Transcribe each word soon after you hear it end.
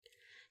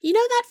You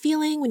know that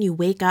feeling when you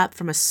wake up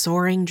from a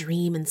soaring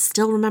dream and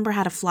still remember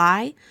how to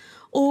fly?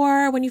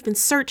 Or when you've been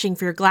searching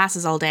for your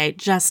glasses all day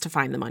just to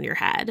find them on your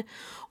head?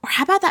 Or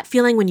how about that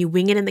feeling when you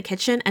wing it in the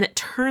kitchen and it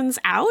turns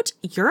out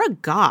you're a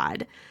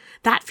god?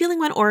 That Feeling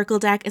When Oracle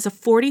deck is a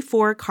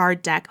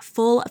 44-card deck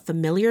full of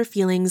familiar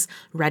feelings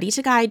ready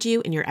to guide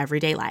you in your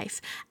everyday life.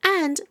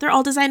 And they're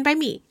all designed by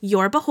me,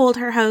 your Behold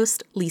Her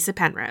host, Lisa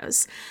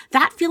Penrose.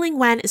 That Feeling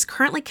When is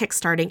currently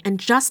kickstarting and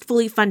just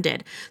fully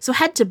funded, so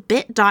head to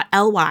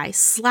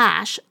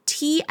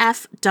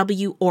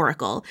bit.ly/TFW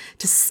Oracle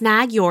to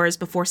snag yours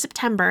before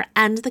September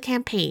and the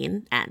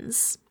campaign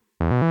ends.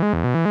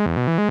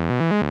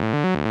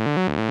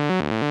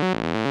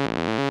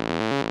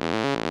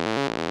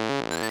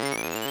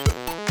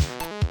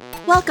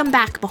 Welcome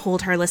back,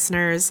 Behold Her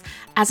listeners.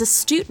 As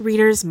astute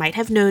readers might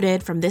have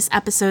noted from this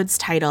episode's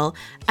title,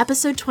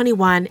 episode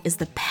 21 is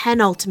the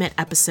penultimate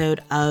episode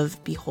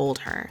of Behold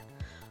Her.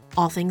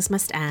 All things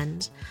must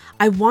end.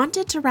 I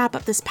wanted to wrap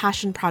up this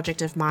passion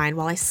project of mine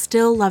while I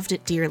still loved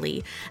it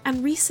dearly,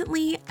 and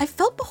recently I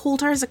felt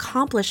Behold Her has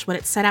accomplished what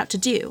it set out to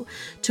do,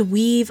 to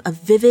weave a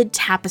vivid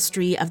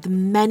tapestry of the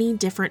many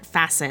different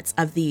facets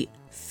of the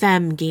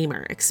femme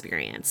gamer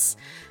experience.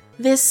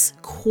 This,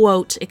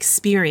 quote,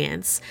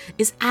 experience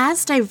is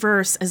as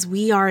diverse as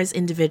we are as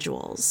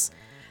individuals.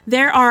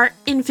 There are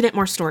infinite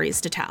more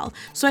stories to tell,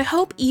 so I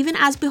hope even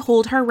as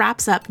Behold Her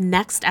wraps up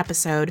next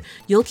episode,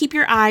 you'll keep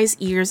your eyes,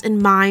 ears, and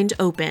mind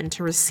open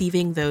to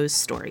receiving those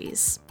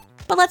stories.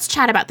 But let's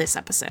chat about this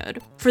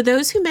episode. For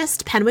those who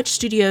missed Penwitch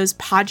Studios'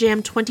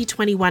 Podjam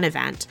 2021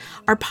 event,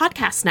 our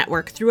podcast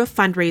network threw a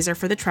fundraiser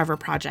for the Trevor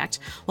Project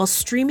while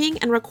streaming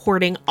and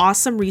recording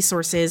awesome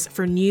resources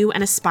for new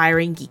and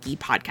aspiring geeky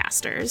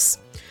podcasters.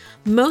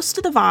 Most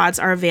of the VODs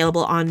are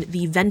available on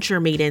the Venture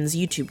Maidens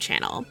YouTube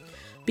channel.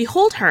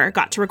 Behold Her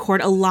got to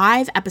record a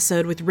live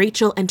episode with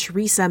Rachel and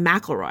Teresa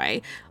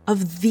McElroy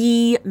of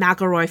the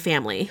McElroy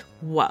family.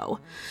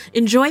 Whoa.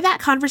 Enjoy that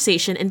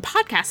conversation in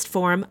podcast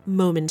form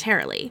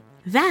momentarily.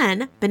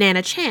 Then,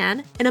 Banana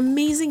Chan, an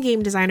amazing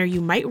game designer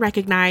you might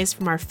recognize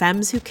from our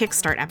Femmes Who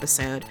Kickstart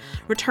episode,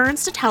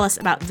 returns to tell us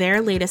about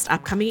their latest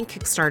upcoming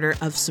Kickstarter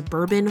of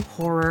suburban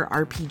horror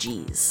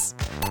RPGs.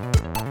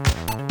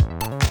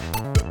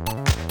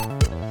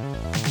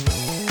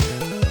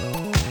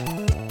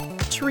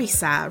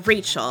 Teresa,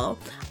 Rachel,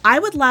 I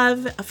would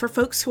love for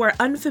folks who are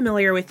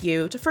unfamiliar with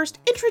you to first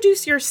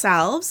introduce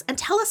yourselves and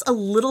tell us a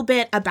little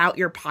bit about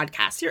your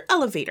podcast, your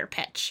elevator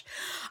pitch.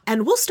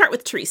 And we'll start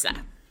with Teresa.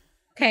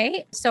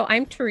 Okay, so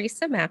I'm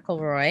Teresa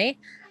McElroy.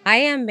 I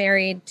am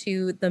married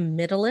to the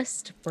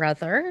middleest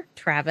brother,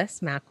 Travis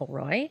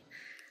McElroy,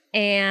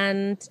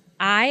 and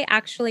I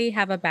actually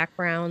have a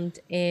background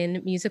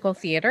in musical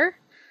theater.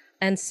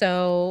 And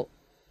so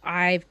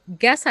I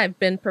guess I've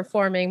been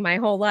performing my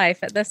whole life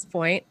at this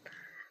point.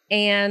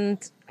 And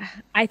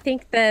I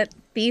think that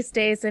these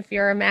days, if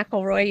you're a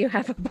McElroy, you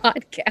have a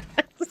podcast.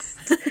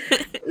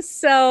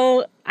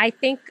 So I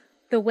think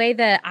the way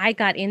that I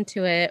got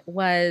into it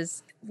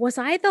was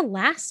I the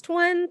last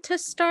one to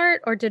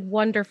start, or did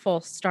Wonderful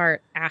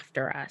start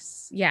after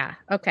us? Yeah.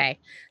 Okay.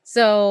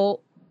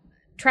 So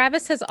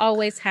Travis has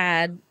always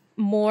had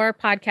more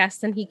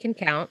podcasts than he can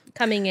count,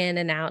 coming in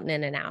and out and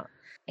in and out.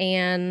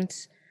 And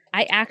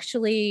I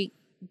actually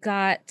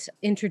got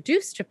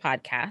introduced to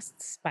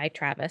podcasts by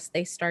Travis.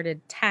 They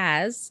started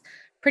Taz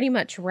pretty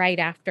much right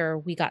after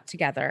we got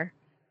together.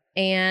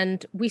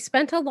 And we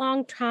spent a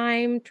long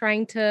time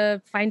trying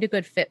to find a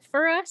good fit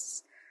for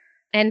us,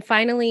 and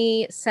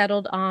finally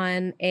settled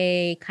on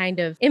a kind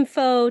of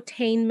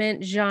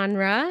infotainment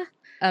genre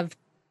of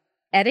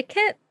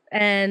etiquette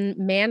and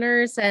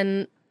manners.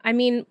 And I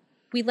mean,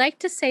 we like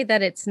to say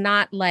that it's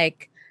not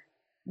like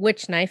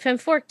which knife and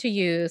fork to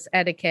use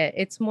etiquette.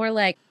 It's more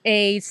like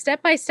a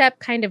step-by-step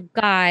kind of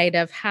guide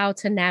of how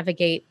to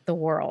navigate the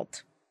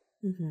world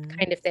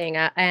kind of thing.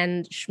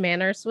 And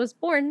Schmanners was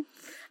born.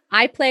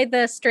 I played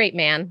the straight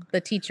man,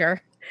 the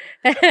teacher,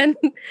 and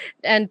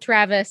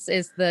Travis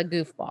is the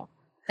goofball,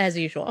 as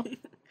usual.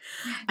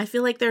 I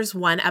feel like there's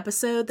one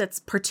episode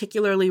that's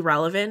particularly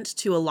relevant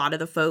to a lot of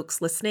the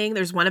folks listening.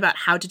 There's one about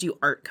how to do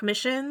art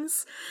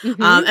commissions,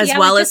 as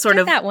well as sort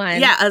of that one.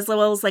 Yeah, as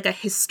well as like a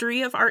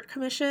history of art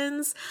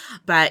commissions.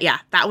 But yeah,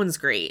 that one's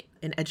great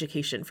in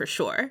education for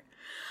sure.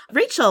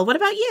 Rachel, what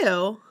about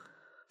you?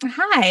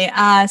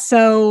 Hi.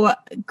 So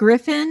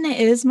Griffin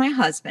is my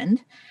husband.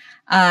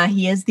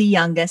 He is the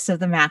youngest of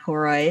the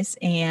McElroys,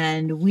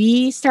 and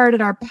we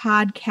started our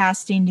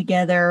podcasting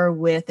together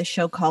with a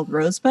show called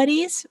Rose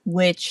Buddies,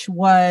 which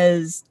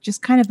was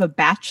just kind of a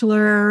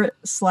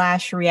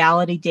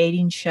bachelor/reality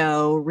dating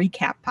show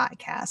recap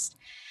podcast.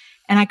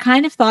 And I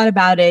kind of thought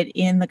about it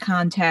in the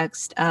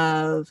context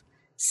of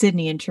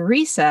Sydney and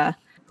Teresa,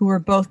 who were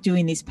both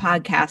doing these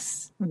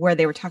podcasts where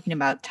they were talking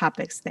about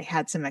topics they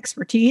had some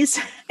expertise.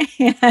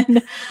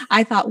 And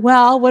I thought,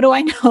 well, what do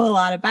I know a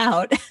lot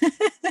about?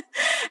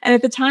 And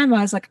at the time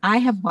I was like, I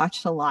have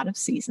watched a lot of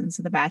seasons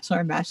of The Bachelor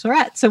and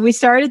Bachelorette. So we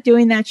started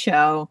doing that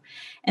show.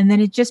 And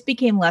then it just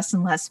became less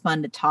and less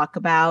fun to talk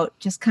about,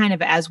 just kind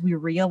of as we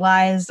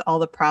realized all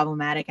the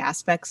problematic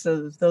aspects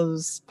of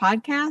those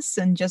podcasts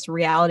and just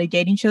reality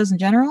dating shows in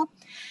general.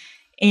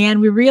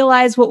 And we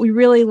realized what we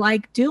really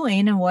like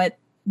doing and what,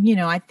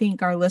 I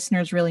think our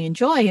listeners really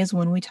enjoy is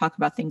when we talk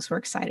about things we're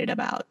excited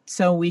about.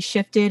 So we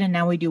shifted and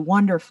now we do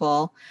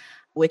Wonderful,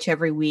 which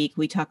every week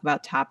we talk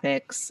about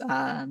topics,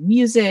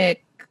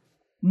 music,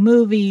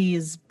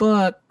 movies,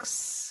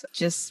 books,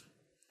 just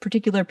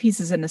particular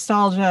pieces of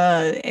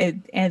nostalgia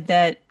and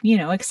that,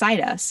 excite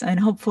us. And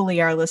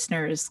hopefully our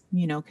listeners,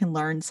 can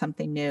learn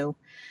something new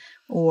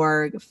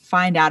or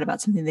find out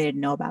about something they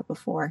didn't know about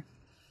before.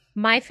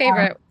 My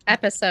favorite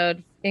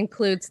episode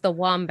includes the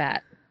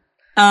wombat.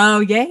 Oh,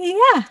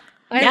 yeah.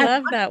 I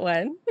love that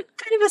one.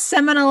 Kind of a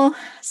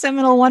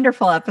seminal,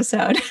 wonderful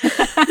episode.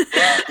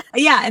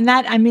 Yeah. And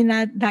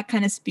that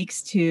kind of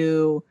speaks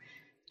to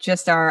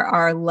just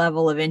our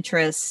level of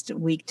interest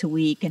week to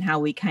week and how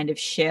we kind of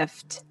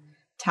shift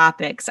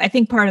topics. I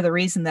think part of the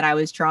reason that I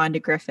was drawn to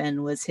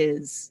Griffin was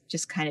his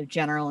just kind of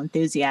general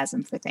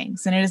enthusiasm for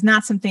things. And it is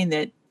not something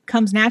that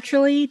comes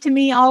naturally to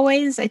me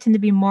always. I tend to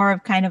be more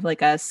of kind of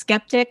like a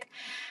skeptic,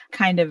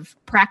 kind of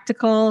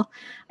practical.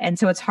 And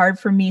so it's hard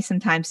for me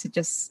sometimes to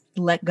just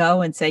let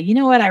go and say, you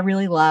know what, I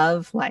really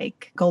love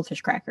like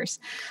goldfish crackers.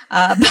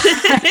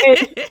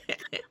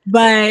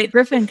 But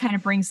Griffin kind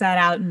of brings that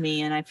out in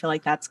me. And I feel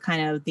like that's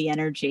kind of the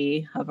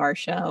energy of our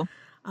show.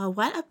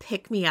 What a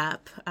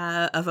pick-me-up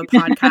of a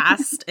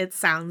podcast, it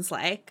sounds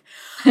like.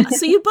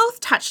 So you both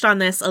touched on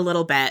this a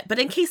little bit, but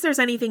in case there's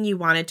anything you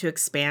wanted to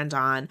expand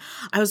on,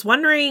 I was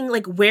wondering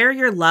like where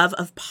your love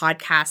of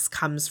podcasts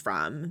comes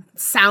from.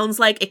 Sounds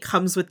like it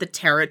comes with the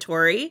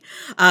territory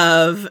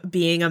of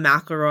being a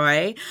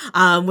McElroy.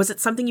 Was it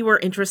something you were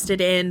interested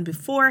in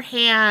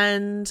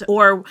beforehand,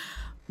 or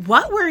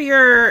what were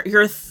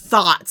your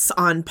thoughts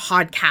on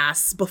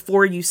podcasts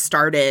before you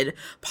started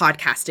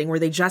podcasting? Were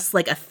they just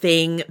like a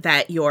thing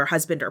that your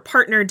husband or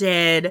partner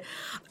did?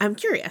 I'm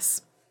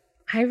curious.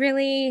 I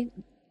really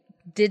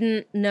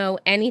didn't know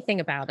anything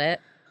about it.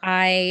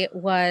 I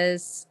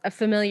was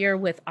familiar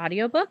with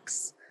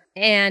audiobooks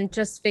and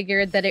just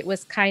figured that it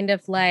was kind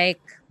of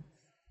like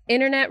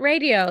internet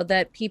radio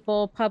that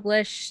people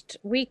published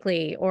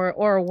weekly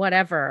or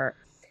whatever.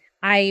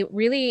 I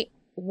really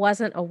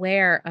wasn't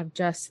aware of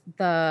just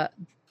the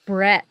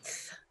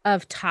breadth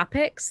of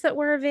topics that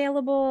were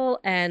available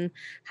and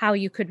how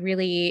you could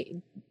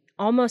really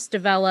almost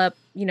develop,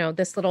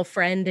 this little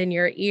friend in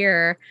your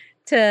ear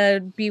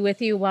to be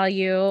with you while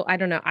you, I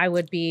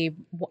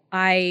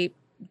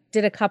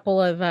did a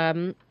couple of,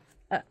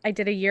 I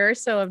did a year or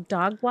so of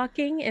dog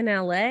walking in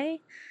LA.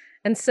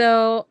 And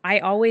so I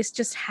always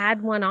just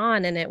had one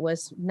on, and it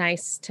was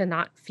nice to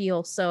not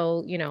feel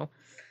so,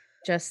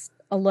 just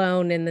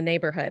alone in the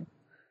neighborhood.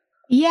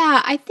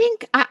 Yeah, I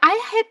think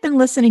I had been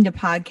listening to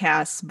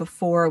podcasts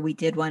before we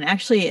did one.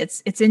 Actually,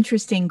 it's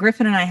interesting.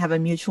 Griffin and I have a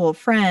mutual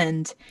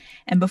friend.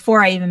 And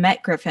before I even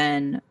met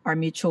Griffin, our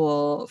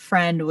mutual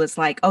friend was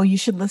like, oh, you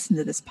should listen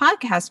to this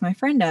podcast my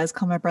friend does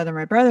called My Brother,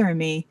 and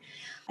Me.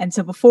 And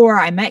so before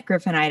I met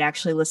Griffin, I'd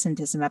actually listened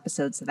to some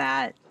episodes of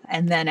that.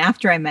 And then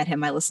after I met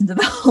him, I listened to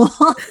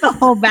the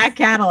whole back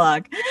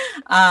catalog.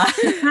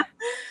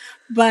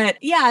 But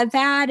yeah,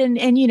 that and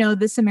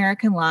This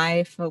American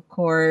Life, of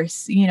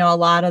course, a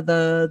lot of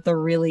the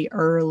really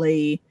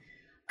early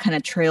kind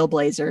of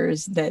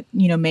trailblazers that,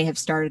 may have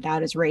started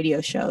out as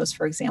radio shows,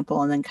 for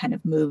example, and then kind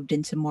of moved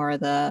into more of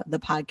the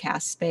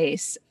podcast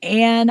space.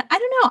 And I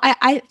don't know,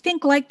 I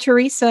think like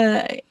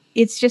Teresa,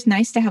 it's just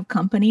nice to have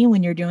company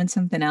when you're doing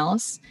something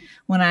else.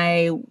 When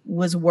I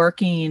was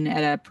working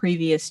at a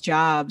previous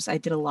jobs, I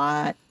did a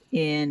lot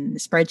in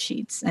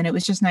spreadsheets, and it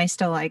was just nice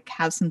to like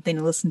have something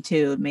to listen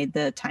to. It made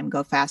the time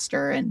go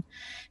faster and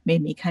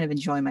made me kind of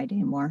enjoy my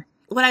day more.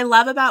 What I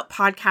love about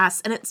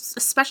podcasts, and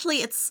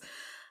it's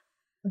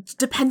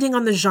depending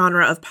on the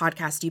genre of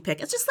podcast you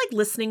pick, it's just like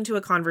listening to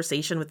a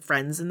conversation with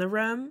friends in the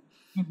room.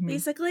 Mm-hmm.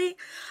 Basically,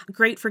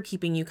 great for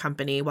keeping you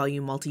company while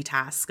you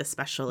multitask,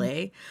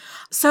 especially.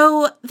 Mm-hmm.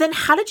 So then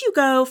how did you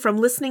go from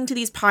listening to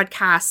these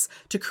podcasts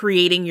to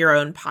creating your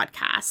own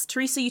podcast?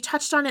 Teresa, you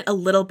touched on it a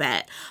little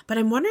bit, but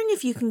I'm wondering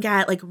if you can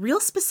get like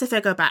real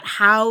specific about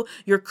how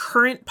your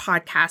current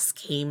podcast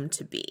came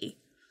to be.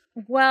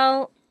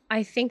 Well,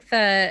 I think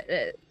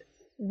that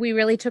we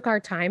really took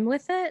our time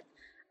with it.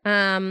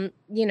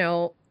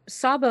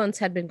 Sawbones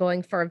had been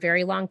going for a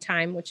very long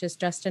time, which is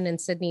Justin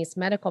and Sydney's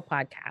medical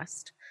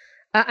podcast.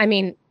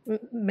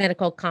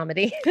 Medical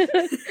comedy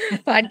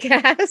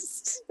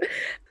podcast.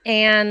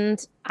 And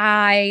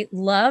I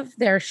love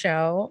their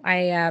show. I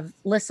have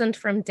listened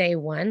from day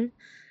one,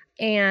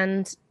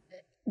 and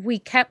we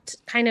kept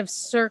kind of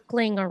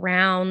circling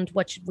around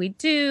what should we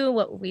do?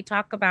 What would we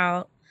talk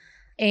about?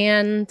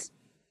 And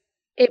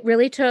it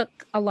really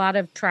took a lot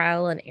of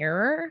trial and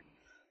error.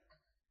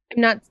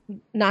 Not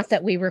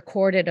that we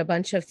recorded a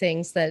bunch of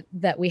things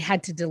that we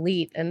had to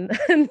delete and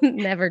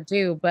never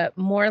do, but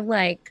more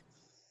like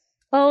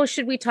oh,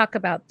 should we talk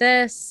about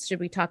this? Should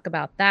we talk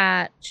about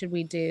that? Should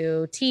we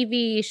do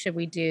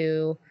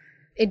TV?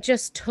 It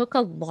just took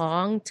a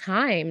long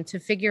time to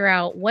figure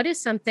out what is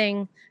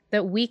something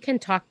that we can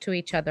talk to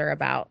each other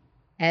about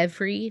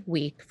every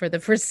week for the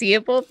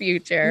foreseeable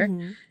future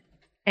Mhm.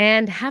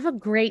 and have a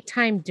great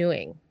time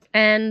doing.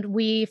 And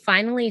we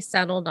finally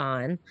settled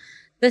on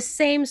the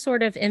same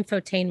sort of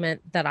infotainment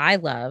that I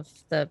love,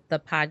 the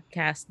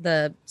podcast,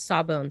 the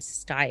Sawbones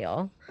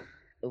style,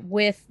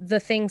 with the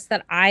things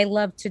that I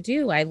love to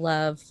do. I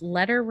love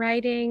letter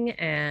writing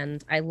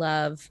and I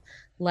love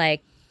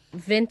like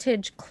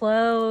vintage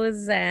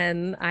clothes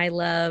and I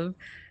love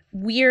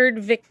weird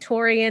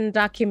Victorian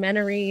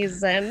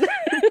documentaries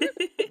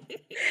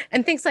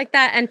and things like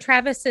that. And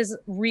Travis is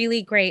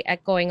really great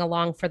at going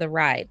along for the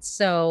ride.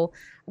 So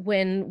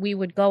when we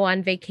would go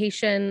on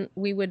vacation,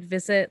 we would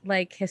visit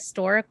like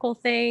historical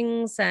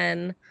things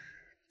and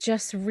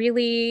just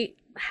really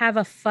have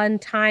a fun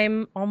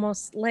time,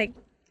 almost like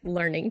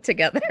learning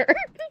together.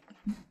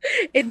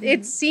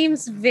 It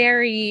seems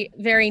very,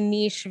 very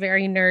niche,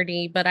 very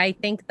nerdy, but I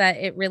think that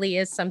it really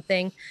is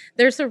something.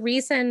 There's a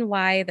reason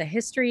why the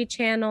History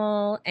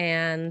Channel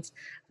and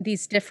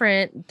these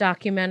different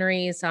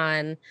documentaries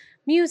on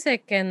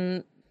music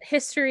and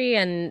history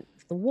and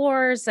the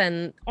wars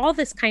and all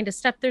this kind of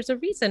stuff, there's a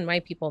reason why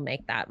people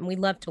make that, and we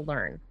love to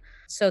learn.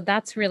 So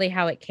that's really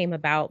how it came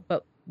about.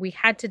 But we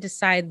had to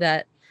decide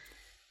that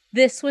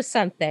this was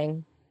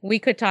something we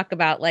could talk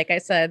about, like I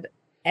said,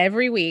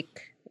 every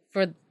week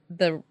for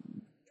the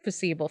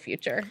foreseeable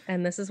future.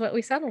 And this is what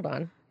we settled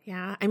on.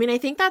 Yeah. I mean, I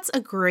think that's a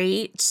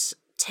great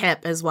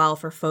tip as well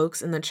for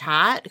folks in the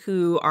chat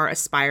who are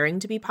aspiring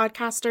to be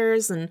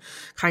podcasters and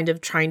kind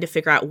of trying to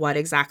figure out what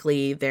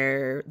exactly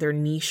their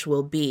niche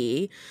will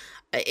be.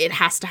 It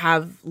has to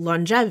have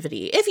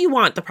longevity if you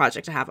want the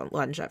project to have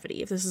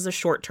longevity. If this is a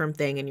short-term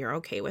thing and you're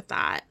okay with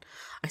that,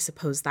 I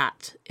suppose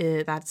that's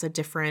a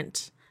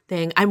different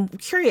thing. I'm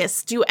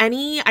curious, do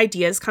any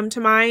ideas come to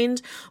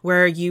mind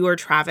where you or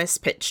Travis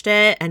pitched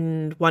it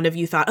and one of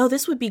you thought, oh,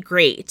 this would be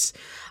great,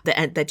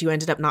 that you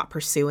ended up not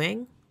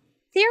pursuing?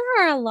 There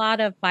are a lot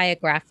of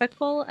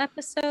biographical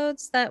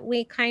episodes that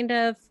we kind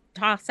of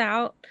toss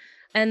out.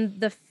 And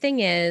the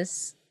thing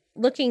is,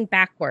 looking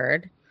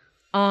backward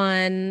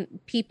on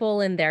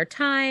people in their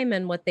time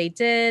and what they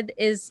did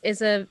is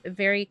a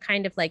very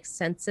kind of like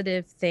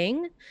sensitive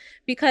thing,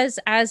 because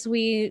as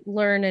we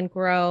learn and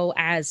grow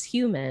as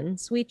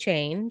humans, we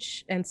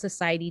change and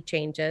society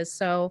changes.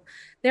 So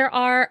there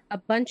are a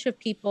bunch of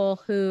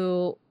people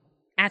who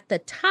at the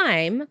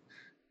time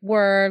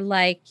were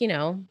like,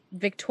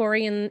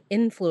 Victorian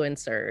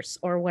influencers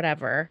or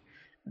whatever,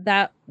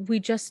 that we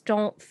just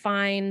don't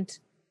find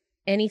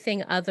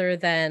anything other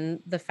than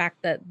the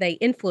fact that they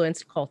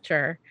influenced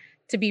culture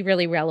to be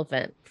really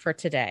relevant for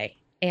today.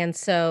 And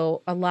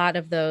so a lot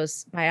of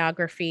those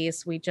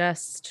biographies, we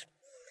just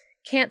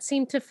can't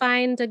seem to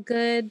find a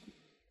good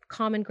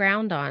common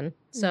ground on.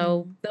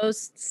 So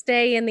those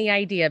stay in the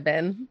idea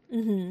bin.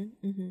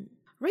 Mm-hmm, mm-hmm.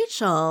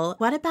 Rachel,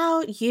 what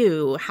about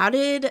you? How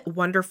did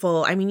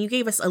Wonderful, I mean, you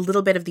gave us a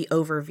little bit of the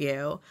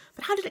overview,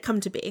 but how did it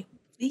come to be?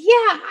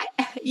 Yeah,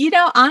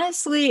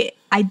 honestly,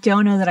 I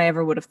don't know that I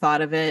ever would have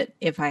thought of it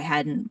if I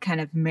hadn't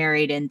kind of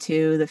married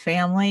into the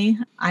family.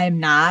 I'm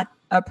not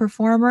a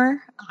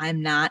performer.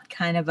 I'm not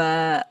kind of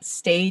a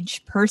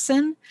stage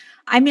person.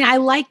 I mean, I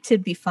like to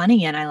be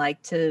funny and I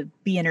like to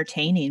be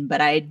entertaining,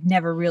 but I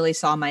never really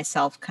saw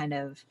myself kind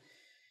of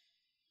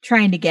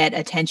trying to get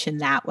attention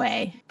that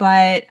way.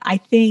 But I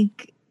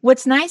think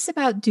what's nice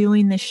about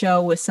doing the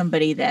show with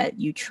somebody that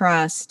you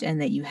trust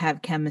and that you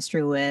have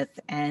chemistry with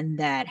and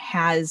that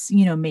has,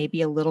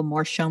 maybe a little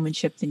more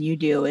showmanship than you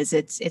do is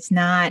it's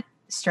not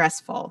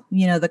stressful.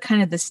 The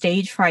kind of the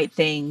stage fright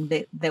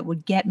thing that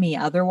would get me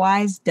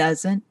otherwise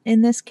doesn't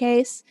in this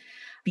case,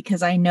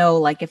 because I know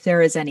like if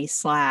there is any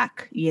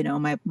slack,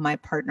 my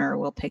partner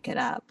will pick it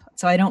up.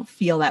 So I don't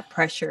feel that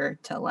pressure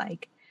to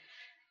like,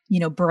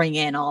 bring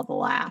in all the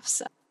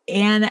laughs.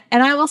 And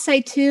I will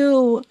say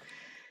too,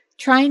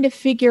 trying to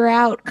figure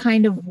out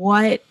kind of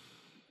what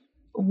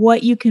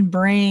you can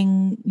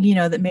bring,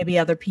 that maybe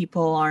other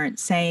people aren't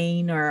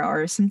saying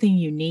or something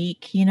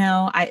unique,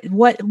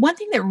 one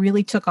thing that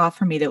really took off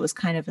for me that was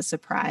kind of a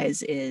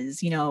surprise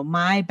is,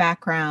 my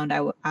background,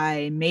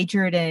 I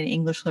majored in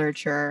English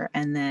literature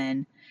and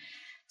then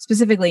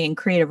specifically in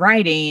creative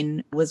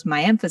writing was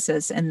my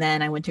emphasis. And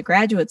then I went to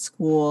graduate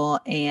school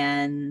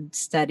and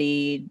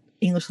studied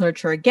English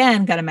literature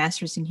again, got a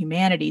master's in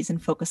humanities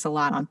and focused a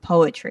lot on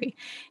poetry.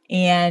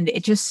 And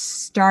it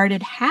just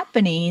started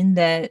happening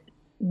that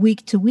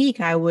week to week,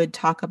 I would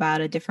talk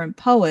about a different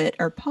poet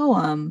or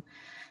poem,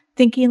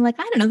 thinking like,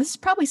 I don't know, this is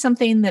probably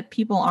something that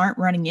people aren't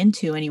running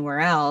into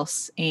anywhere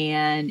else.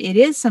 And it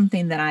is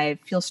something that I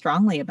feel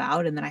strongly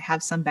about and that I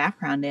have some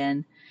background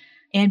in.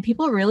 And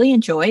people really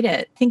enjoyed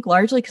it. I think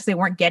largely because they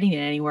weren't getting it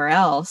anywhere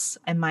else.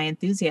 And my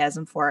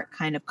enthusiasm for it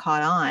kind of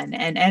caught on.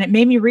 And it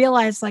made me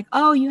realize like,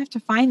 oh, you have to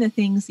find the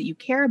things that you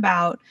care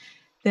about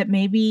that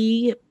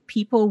maybe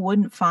people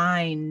wouldn't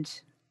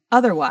find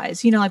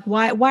otherwise? Like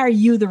why are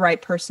you the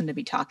right person to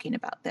be talking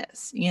about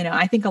this?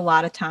 I think a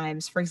lot of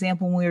times, for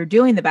example, when we were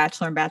doing The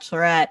Bachelor and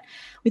Bachelorette,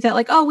 we thought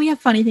like, oh, we have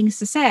funny things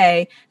to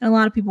say, and a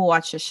lot of people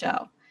watch the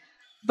show.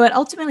 But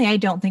ultimately, I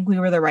don't think we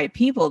were the right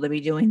people to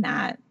be doing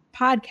that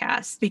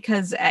podcast,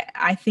 because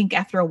I think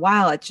after a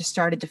while it just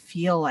started to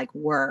feel like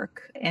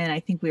work. And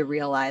I think we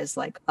realized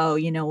like, oh,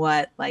 you know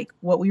what? Like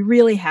what we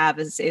really have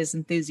is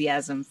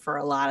enthusiasm for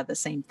a lot of the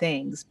same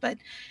things, but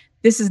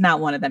this is not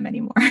one of them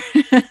anymore.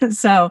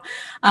 So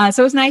it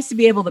was nice to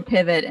be able to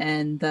pivot,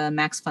 and the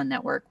Max Fun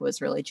Network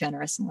was really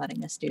generous in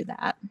letting us do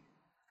that.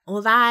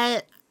 Well,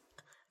 that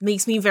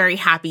makes me very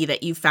happy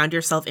that you found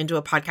yourself into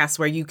a podcast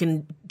where you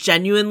can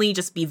genuinely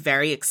just be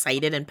very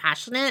excited and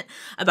passionate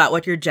about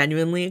what you're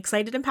genuinely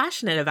excited and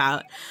passionate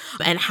about,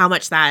 and how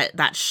much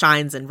that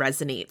shines and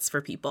resonates for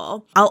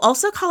people. I'll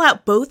also call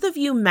out, both of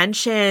you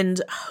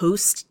mentioned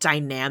host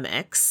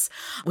dynamics,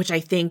 which I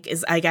think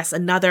is, I guess,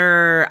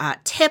 another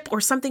tip or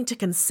something to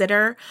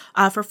consider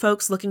for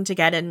folks looking to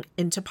get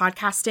into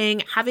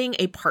podcasting. Having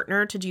a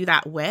partner to do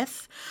that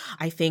with,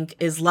 I think,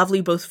 is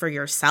lovely both for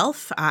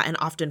yourself and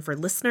often for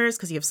listeners,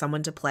 because you have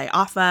someone to play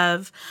off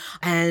of,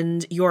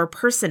 and your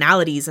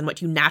personalities and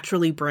what you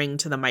naturally bring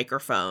to the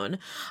microphone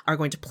are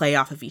going to play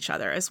off of each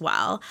other as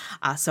well.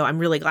 So I'm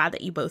really glad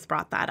that you both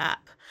brought that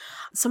up.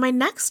 So my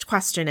next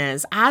question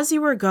is, as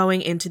you were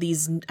going into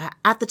these,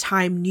 at the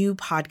time, new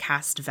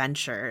podcast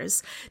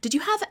ventures, did you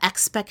have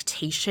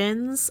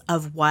expectations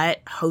of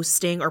what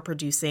hosting or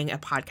producing a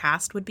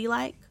podcast would be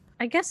like?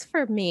 I guess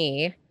for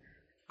me,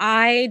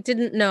 I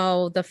didn't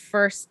know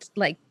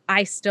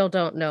I still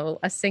don't know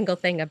a single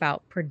thing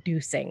about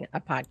producing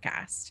a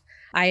podcast.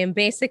 I am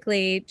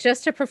basically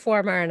just a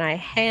performer, and I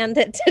hand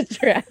it to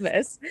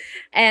Travis.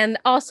 And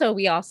also,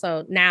 we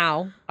also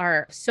now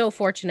are so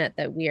fortunate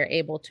that we are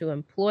able to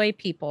employ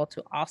people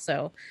to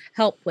also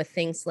help with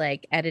things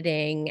like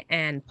editing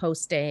and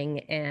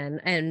posting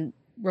and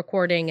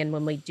recording. And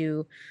when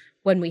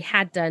we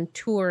had done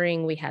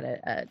touring, we had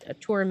a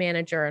tour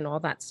manager and all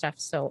that stuff.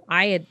 So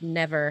I had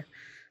never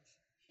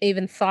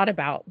even thought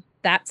about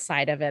that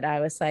side of it. I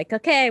was like,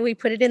 okay, we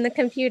put it in the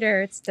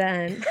computer, it's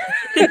done.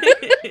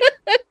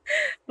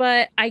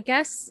 But I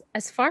guess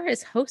as far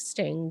as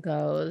hosting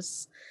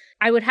goes,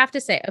 I would have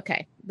to say,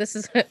 okay, this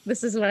is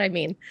what I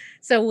mean.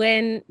 So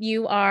when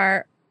you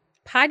are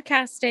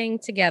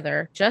podcasting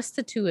together, just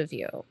the two of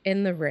you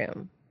in the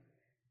room,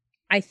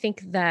 I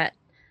think that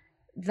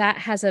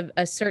has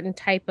a certain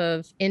type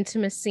of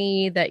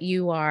intimacy that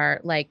you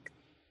are like,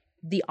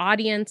 the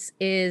audience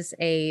is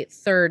a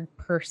third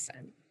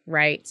person,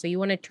 right? So you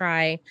want to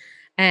try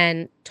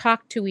and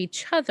talk to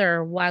each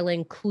other while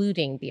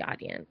including the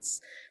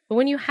audience. But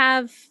when you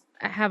have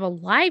a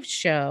live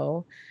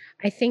show,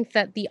 I think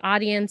that the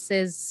audience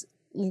is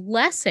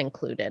less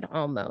included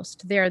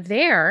almost. They're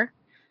there,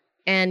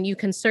 and you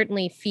can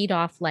certainly feed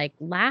off like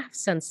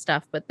laughs and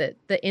stuff, but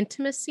the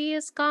intimacy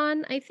is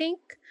gone, I think.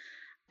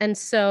 And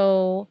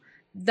so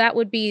that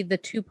would be the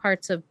two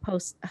parts of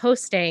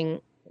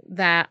hosting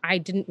that I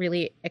didn't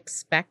really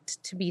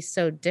expect to be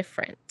so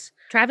different.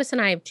 Travis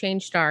and I have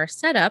changed our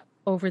setup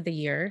over the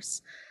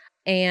years,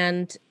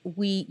 and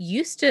we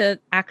used to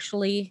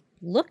actually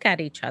look at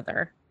each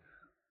other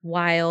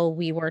while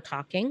we were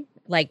talking,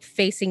 like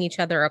facing each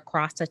other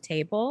across a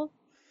table.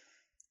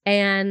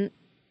 And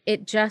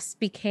it just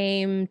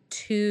became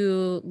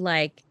too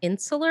like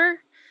insular.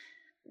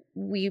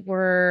 We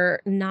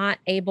were not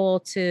able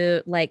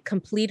to like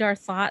complete our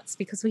thoughts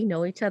because we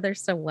know each other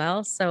so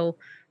well. So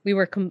we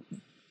were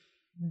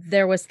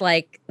there was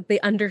like the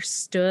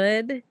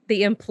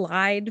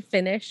implied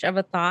finish of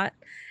a thought.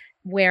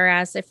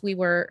 Whereas if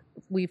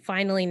we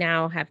finally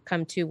now have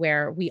come to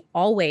where we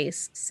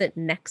always sit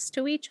next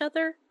to each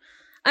other.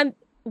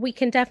 We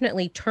can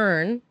definitely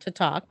turn to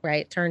talk,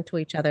 right? Turn to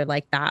each other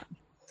like that.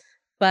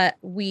 But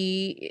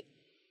we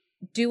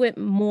do it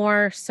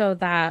more so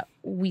that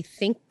we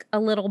think a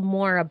little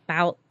more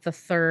about the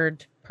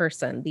third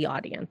person, the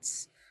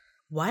audience.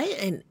 What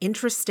an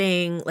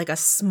interesting, like a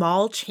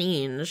small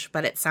change,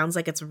 but it sounds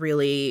like it's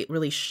really,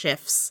 really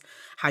shifts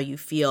how you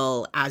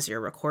feel as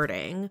you're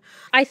recording.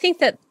 I think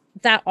that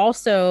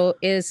also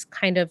is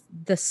kind of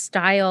the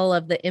style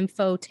of the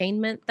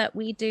infotainment that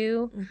we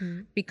do,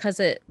 because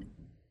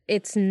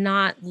it's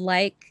not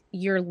like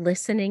you're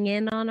listening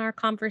in on our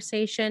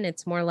conversation.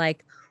 It's more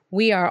like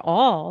we are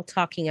all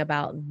talking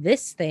about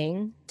this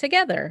thing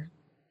together.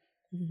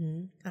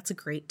 That's a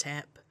great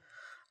tip.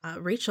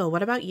 Rachel,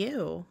 what about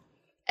you?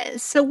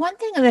 So one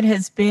thing that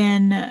has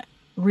been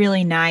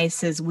really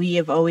nice is we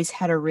have always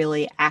had a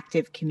really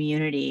active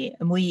community.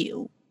 And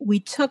we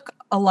took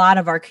a lot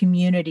of our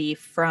community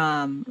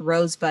from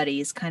Rose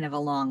Buddies kind of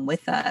along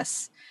with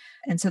us.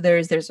 And so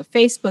there's a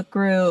Facebook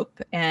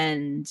group,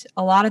 and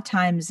a lot of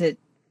times it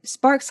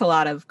sparks a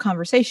lot of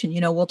conversation.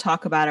 We'll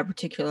talk about a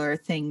particular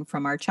thing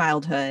from our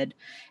childhood,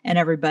 and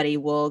everybody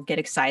will get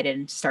excited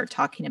and start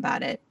talking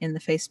about it in the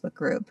Facebook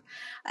group.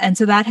 And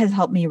so that has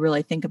helped me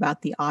really think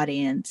about the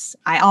audience.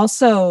 I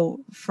also,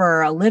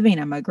 for a living,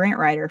 I'm a grant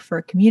writer for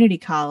a community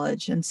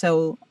college. And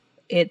so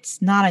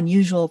it's not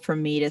unusual for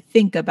me to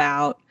think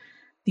about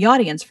the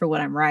audience for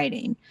what I'm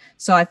writing.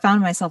 So I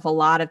found myself a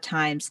lot of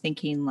times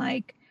thinking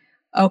like,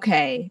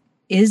 okay,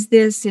 is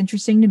this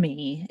interesting to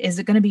me? Is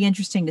it going to be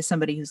interesting to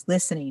somebody who's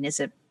listening? Is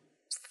it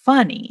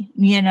funny?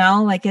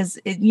 Like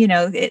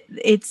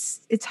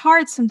it's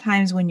hard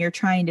sometimes when you're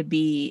trying to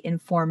be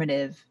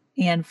informative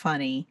and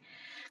funny,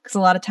 because a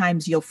lot of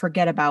times you'll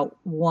forget about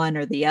one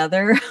or the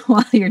other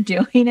while you're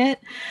doing it.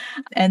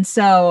 And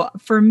so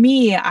for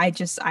me, I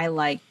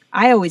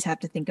always have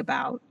to think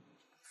about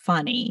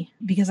funny,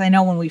 because I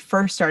know when we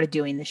first started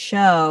doing the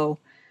show,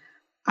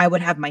 I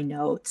would have my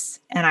notes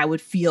and I would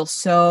feel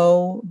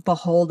so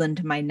beholden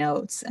to my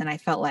notes. And I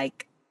felt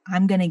like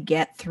I'm going to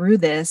get through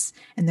this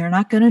and they're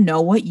not going to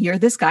know what year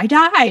this guy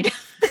died.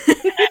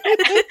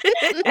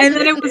 And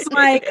then it was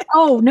like,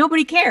 oh,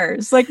 nobody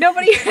cares. Like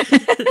nobody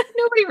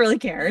really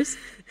cares.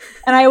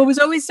 And I was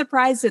always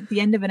surprised at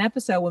the end of an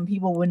episode when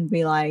people wouldn't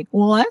be like,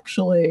 well,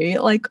 actually,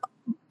 like,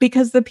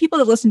 because the people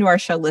that listen to our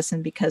show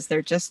listen because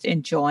they're just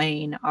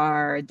enjoying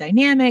our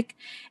dynamic,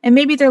 and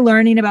maybe they're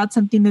learning about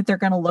something that they're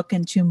going to look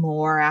into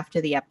more after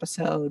the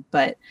episode,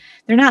 but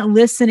they're not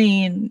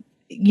listening,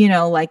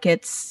 like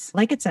it's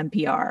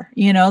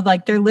NPR,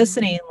 like they're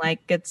listening like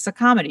it's a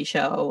comedy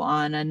show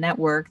on a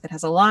network that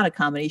has a lot of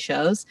comedy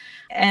shows,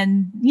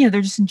 and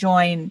they're just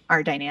enjoying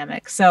our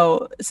dynamic.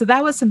 So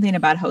that was something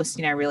about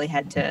hosting I really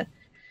had to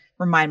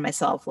remind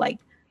myself, like,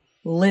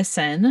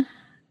 listen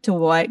to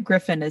what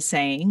Griffin is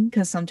saying,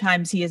 because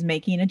sometimes he is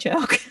making a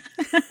joke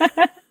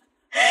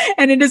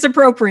and it is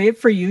appropriate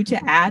for you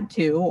to add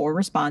to or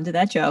respond to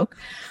that joke.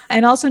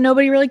 And also,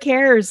 nobody really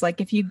cares,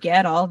 like, if you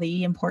get all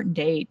the important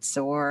dates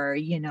or,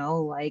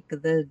 like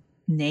the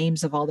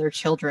names of all their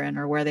children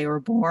or where they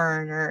were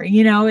born, or,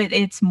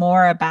 it's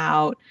more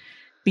about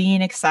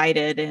being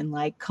excited and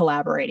like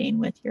collaborating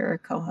with your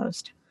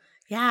co-host.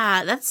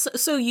 Yeah, that's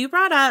so you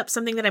brought up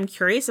something that I'm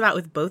curious about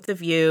with both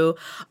of you.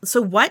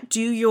 So what do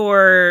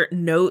your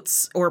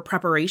notes or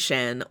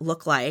preparation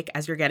look like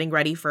as you're getting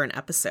ready for an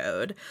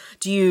episode?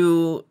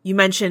 You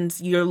mentioned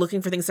you're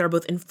looking for things that are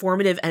both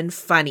informative and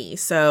funny.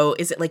 So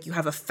is it like you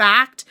have a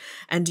fact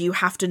and do you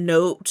have to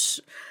note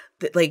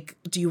that, like,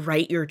 do you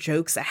write your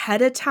jokes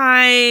ahead of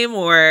time,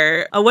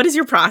 or what is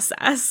your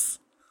process?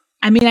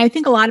 I mean, I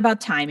think a lot about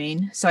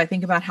timing. So I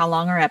think about how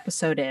long our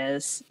episode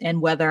is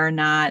and whether or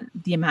not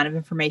the amount of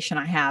information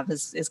I have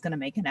is going to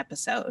make an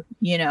episode.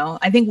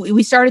 I think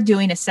we started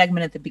doing a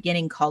segment at the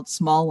beginning called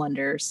Small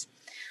Wonders,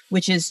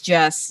 which is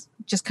just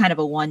kind of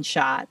a one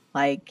shot.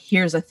 Like,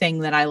 here's a thing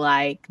that I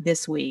like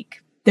this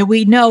week that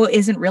we know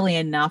isn't really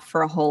enough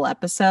for a whole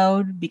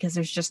episode because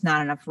there's just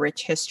not enough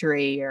rich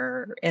history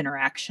or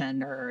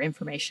interaction or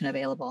information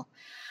available.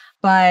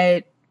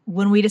 But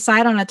when we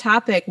decide on a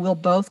topic, we'll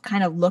both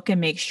kind of look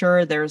and make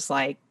sure there's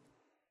like,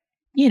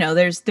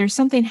 there's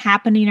something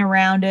happening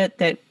around it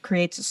that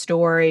creates a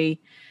story.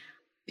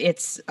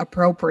 It's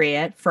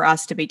appropriate for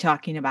us to be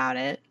talking about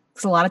it.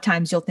 Because a lot of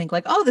times you'll think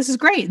like, oh, this is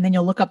great. And then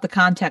you'll look up the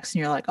context and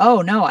you're like,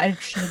 oh no, I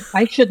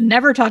should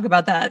never talk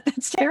about that.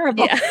 That's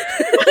terrible. Yeah.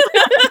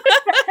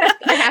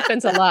 That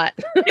happens a lot.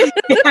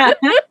 Yeah.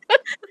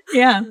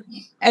 Yeah.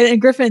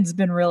 And Griffin's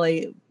been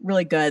really,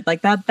 really good.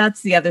 Like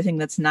that's the other thing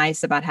that's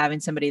nice about having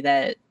somebody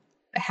that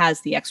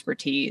has the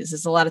expertise,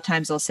 is a lot of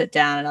times I'll sit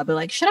down and I'll be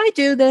like, should I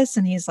do this?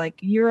 And he's like,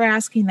 you're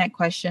asking that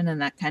question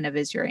and that kind of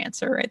is your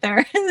answer right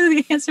there.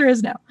 The answer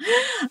is no.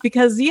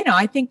 Because,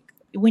 I think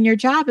when your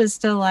job is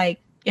to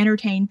like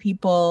entertain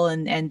people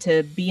and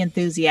to be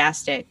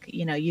enthusiastic,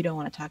 you don't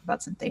want to talk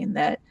about something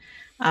that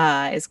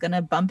is going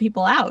to bum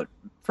people out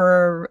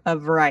for a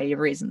variety of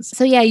reasons.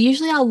 So yeah,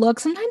 usually I'll look.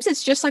 Sometimes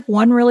it's just like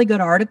one really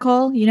good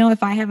article.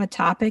 If I have a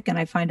topic and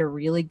I find a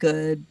really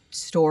good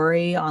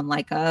story on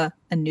like a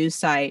news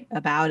site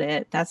about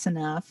it, that's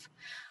enough.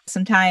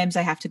 Sometimes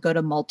I have to go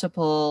to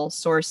multiple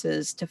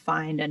sources to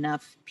find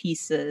enough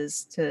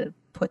pieces to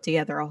put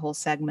together a whole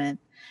segment.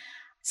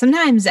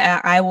 Sometimes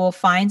I will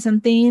find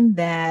something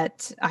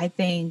that I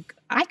think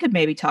I could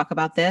maybe talk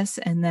about this,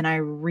 and then I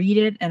read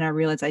it and I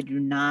realize I do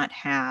not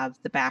have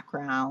the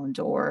background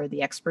or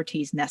the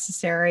expertise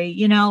necessary.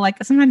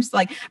 Like sometimes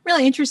like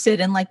really interested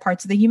in like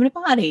parts of the human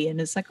body,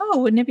 and it's like, oh,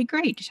 wouldn't it be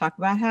great to talk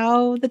about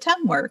how the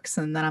tongue works?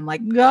 And then I'm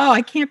like, oh,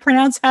 I can't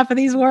pronounce half of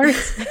these words.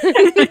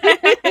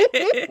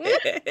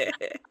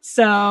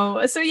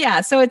 So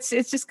yeah, so it's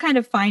just kind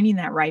of finding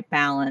that right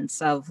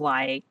balance of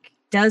like,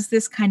 does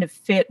this kind of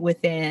fit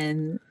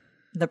within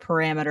the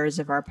parameters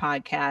of our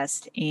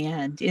podcast?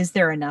 And is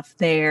there enough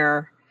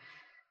there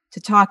to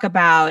talk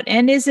about?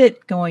 And is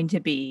it going to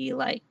be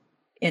like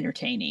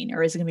entertaining,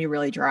 or is it going to be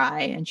really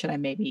dry? And should I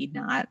maybe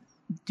not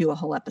do a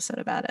whole episode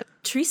about it?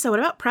 Teresa,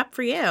 what about prep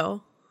for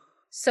you?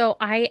 So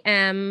I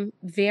am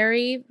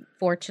very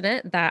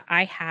fortunate that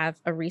I have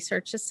a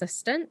research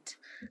assistant.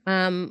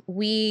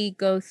 We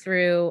go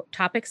through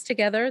topics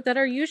together that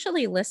are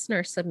usually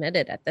listener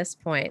submitted at this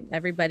point.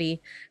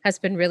 Everybody has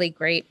been really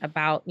great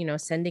about,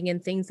 sending in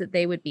things that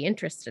they would be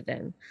interested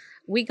in.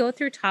 We go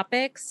through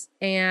topics,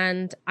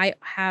 and I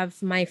have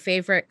my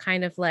favorite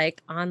kind of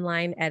like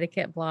online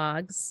etiquette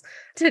blogs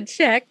to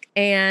check.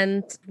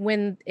 And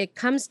when it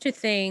comes to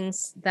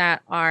things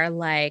that are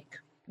like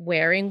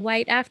wearing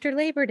white after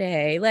Labor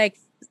Day, like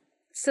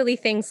silly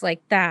things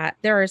like that.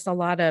 There is a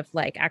lot of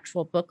like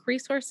actual book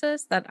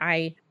resources that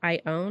I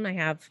own. I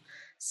have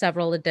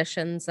several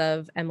editions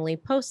of Emily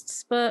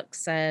Post's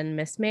books and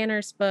Miss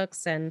Manners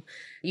books, and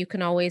you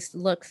can always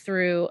look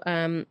through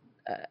uh,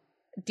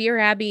 Dear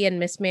Abby and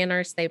Miss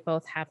Manners. They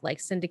both have like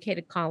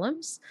syndicated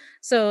columns,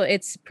 so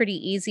it's pretty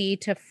easy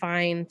to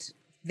find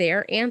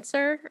their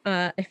answer.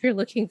 If you're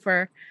looking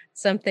for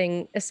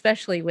something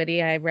especially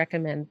witty, I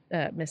recommend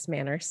Miss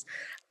Manners.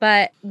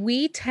 But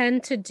we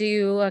tend to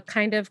do a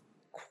kind of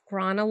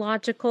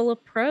chronological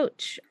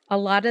approach. A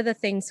lot of the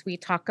things we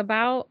talk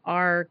about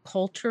are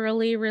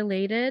culturally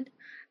related.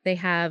 They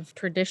have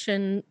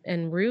tradition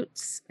and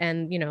roots,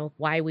 and,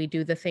 why we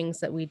do the things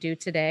that we do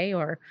today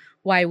or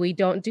why we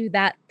don't do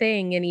that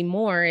thing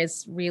anymore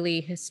is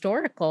really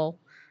historical.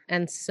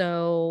 And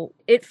so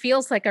it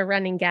feels like a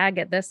running gag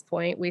at this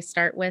point. We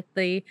start with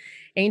the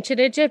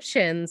ancient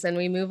Egyptians and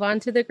we move on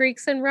to the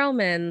Greeks and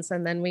Romans,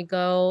 and then we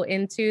go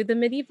into the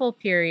medieval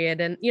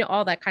period and,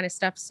 all that kind of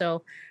stuff.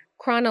 So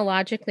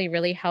chronologically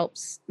really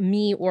helps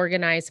me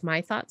organize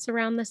my thoughts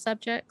around the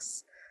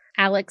subjects.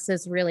 Alex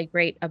is really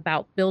great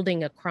about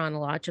building a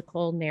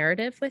chronological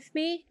narrative with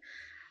me.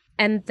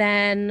 And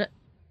then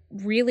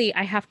really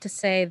I have to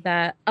say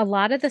that a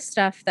lot of the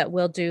stuff that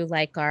we'll do,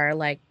 like our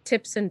like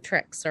tips and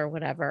tricks or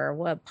whatever,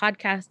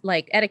 podcast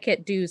like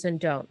etiquette do's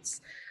and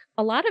don'ts,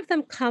 a lot of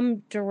them come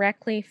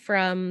directly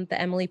from the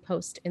Emily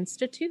Post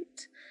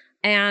Institute.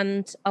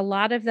 And a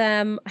lot of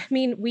them, I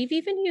mean, we've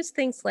even used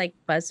things like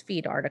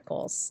BuzzFeed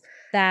articles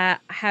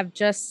that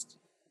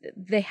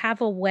they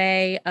have a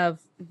way of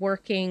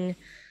working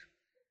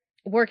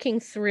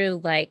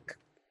through like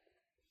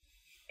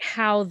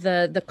how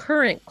the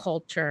current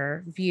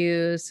culture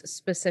views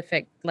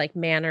specific like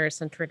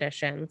manners and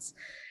traditions.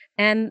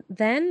 And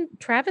then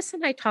Travis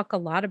and I talk a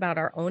lot about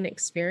our own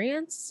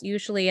experience,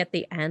 usually at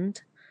the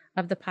end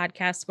of the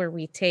podcast, where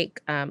we take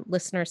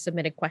listener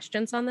submitted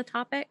questions on the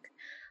topic.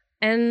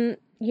 And,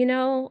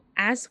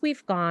 as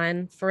we've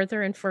gone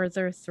further and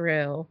further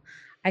through,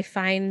 I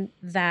find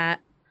that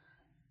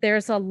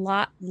there's a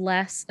lot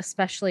less,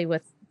 especially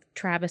with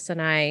Travis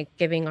and I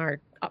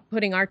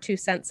putting our 2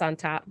 cents on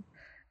top.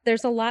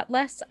 There's a lot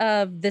less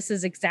of this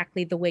is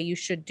exactly the way you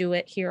should do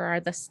it. Here are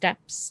the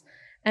steps.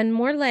 And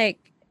more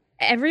like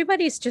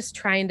everybody's just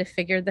trying to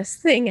figure this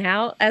thing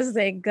out as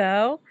they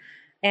go.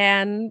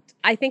 And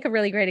I think a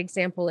really great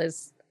example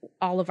is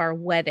all of our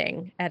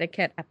wedding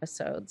etiquette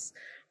episodes,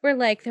 where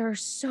like there are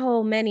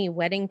so many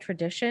wedding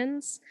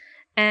traditions.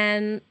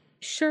 And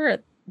sure,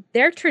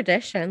 they're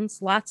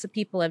traditions. Lots of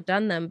people have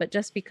done them, but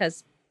just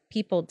because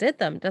people did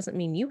them doesn't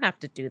mean you have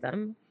to do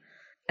them.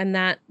 And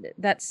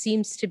that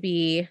seems to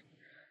be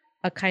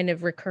a kind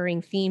of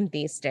recurring theme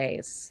these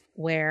days,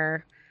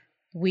 where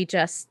we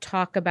just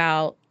talk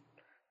about,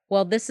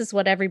 well, this is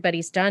what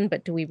everybody's done,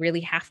 but do we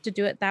really have to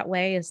do it that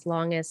way, as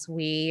long as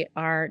we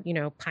are,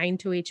 kind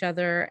to each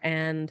other,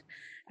 and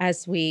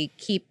as we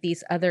keep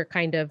these other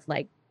kind of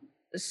like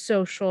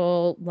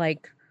social,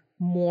 like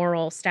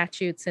moral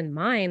statutes in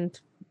mind?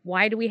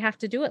 Why do we have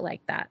to do it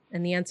like that?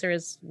 And the answer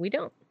is we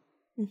don't.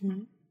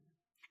 Mm-hmm.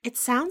 It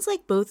sounds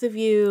like both of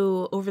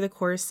you, over the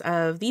course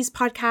of these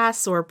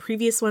podcasts or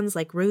previous ones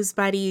like Rose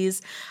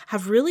Buddies,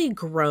 have really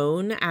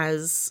grown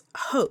as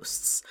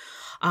hosts.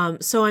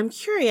 So I'm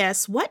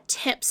curious, what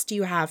tips do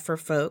you have for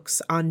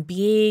folks on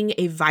being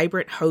a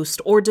vibrant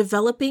host or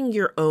developing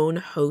your own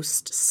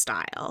host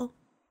style?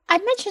 I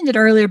mentioned it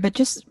earlier, but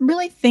just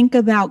really think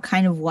about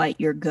kind of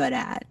what you're good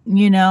at.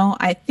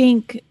 I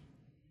think,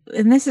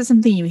 and this is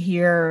something you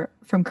hear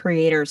from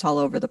creators all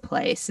over the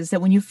place, is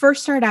that when you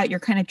first start out, you're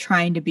kind of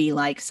trying to be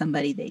like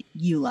somebody that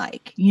you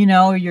like,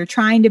 or you're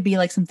trying to be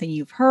like something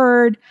you've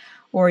heard,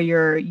 or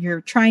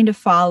you're trying to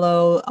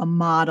follow a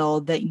model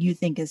that you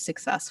think is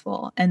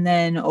successful. And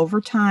then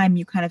over time,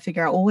 you kind of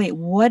figure out, well, wait,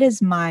 what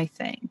is my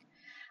thing?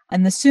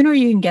 And the sooner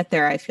you can get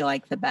there, I feel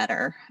like the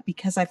better,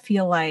 because I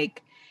feel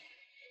like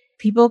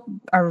people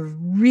are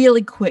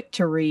really quick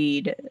to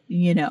read,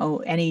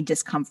 any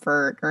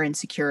discomfort or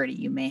insecurity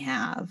you may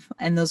have.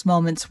 And those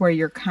moments where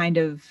you're kind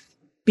of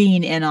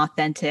being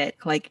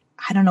inauthentic, like,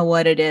 I don't know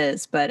what it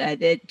is, but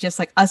it just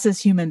like us as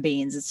human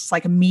beings, it's just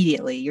like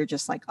immediately you're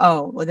just like,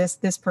 oh, well,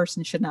 this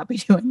person should not be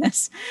doing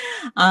this.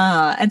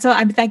 And so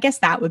I guess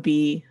that would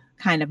be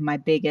kind of my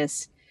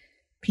biggest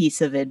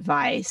piece of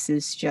advice,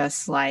 is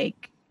just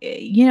like,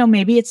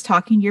 maybe it's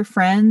talking to your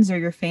friends or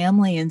your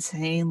family and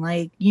saying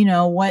like,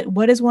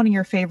 what is one of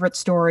your favorite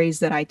stories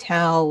that I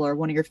tell, or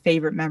one of your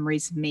favorite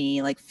memories of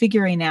me, like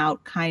figuring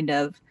out kind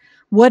of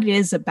what it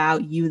is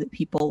about you that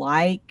people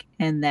like,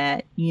 and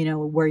that,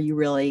 where you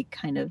really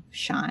kind of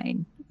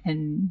shine,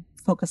 and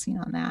focusing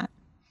on that.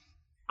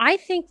 I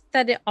think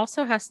that it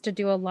also has to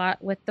do a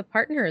lot with the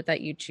partner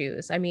that you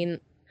choose. I mean,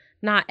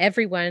 not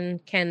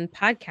everyone can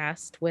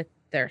podcast with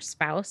their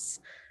spouse,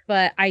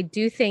 but I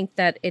do think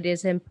that it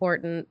is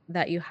important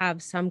that you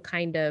have some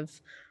kind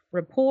of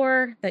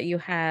rapport, that you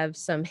have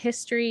some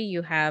history,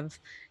 you have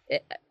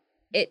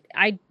it.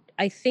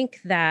 I think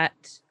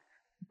that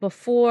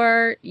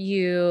before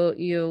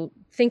you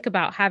think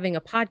about having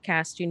a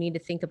podcast, you need to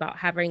think about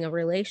having a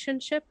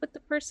relationship with the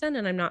person.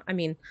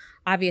 And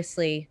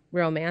obviously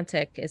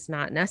romantic is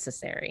not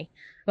necessary,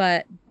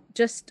 but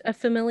just a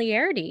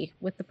familiarity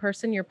with the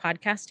person you're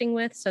podcasting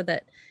with so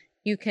that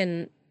you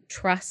can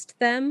trust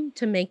them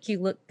to make you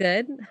look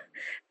good.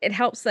 It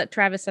helps that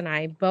Travis and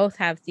I both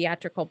have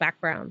theatrical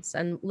backgrounds.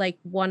 And like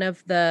one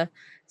of the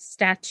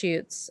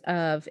statutes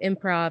of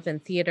improv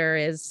and theater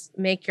is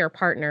make your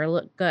partner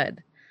look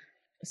good.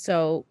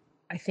 So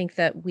I think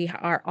that we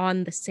are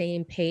on the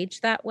same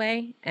page that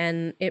way.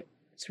 And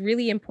it's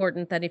really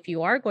important that if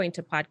you are going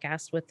to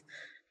podcast with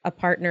a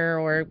partner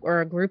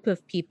or a group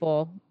of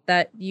people,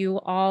 that you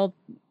all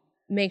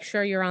make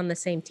sure you're on the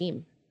same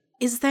team.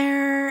 Is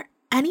there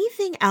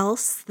anything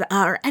else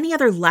or any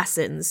other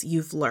lessons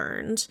you've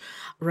learned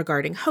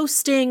regarding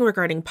hosting,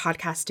 regarding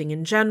podcasting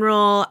in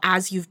general,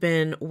 as you've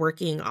been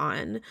working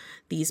on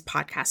these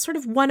podcasts, sort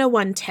of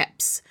 101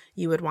 tips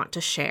you would want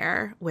to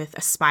share with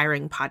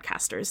aspiring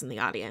podcasters in the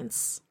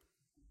audience?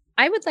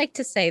 I would like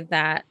to say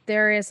that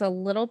there is a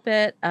little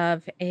bit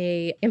of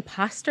a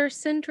imposter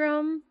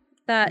syndrome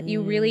that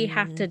you really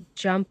have to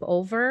jump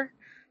over,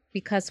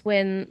 because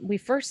when we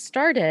first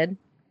started,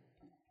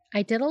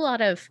 I did a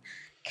lot of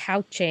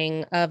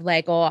couching of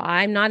like, oh,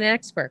 I'm not an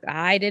expert.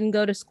 I didn't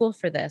go to school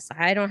for this.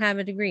 I don't have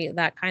a degree,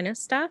 that kind of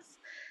stuff.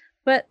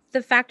 But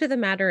the fact of the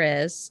matter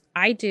is,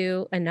 I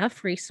do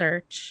enough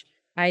research.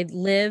 I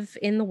live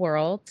in the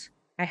world.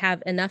 I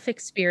have enough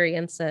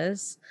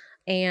experiences,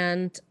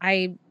 and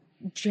I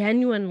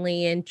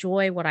genuinely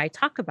enjoy what I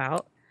talk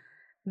about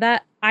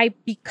that I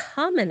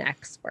become an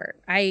expert.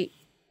 I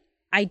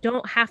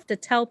don't have to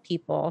tell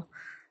people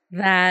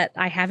that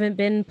I haven't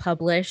been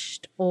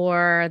published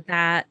or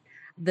that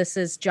this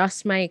is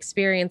just my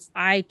experience.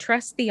 I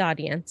trust the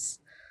audience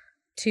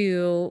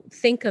to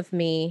think of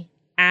me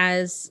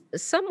as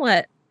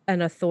somewhat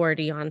an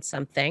authority on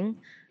something,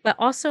 but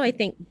also I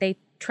think they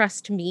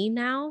trust me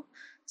now,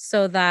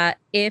 so that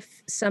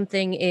if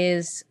something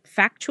is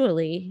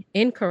factually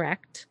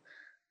incorrect,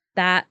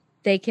 that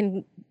they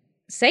can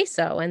say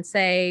so and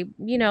say,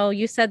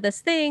 you said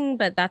this thing,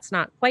 but that's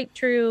not quite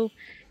true.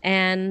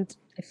 And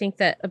I think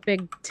that a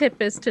big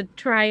tip is to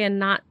try and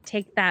not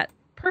take that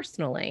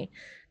personally.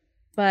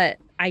 But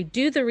I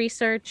do the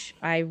research,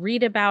 I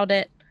read about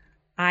it.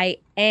 I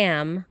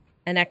am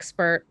an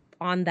expert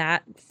on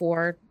that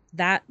for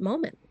that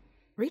moment.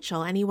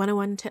 Rachel, any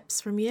 101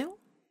 tips from you?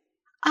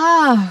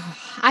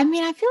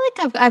 I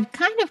feel like I've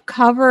kind of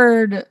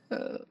covered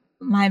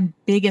my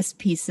biggest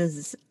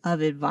pieces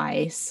of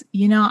advice.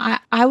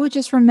 I would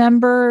just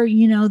remember,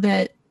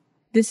 that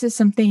this is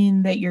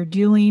something that you're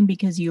doing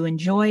because you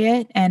enjoy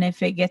it. And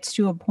if it gets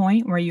to a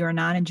point where you're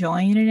not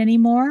enjoying it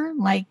anymore,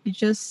 like,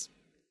 just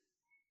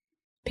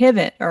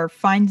pivot or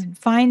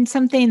find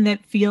something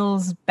that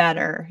feels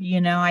better.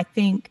 I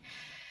think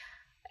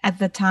at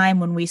the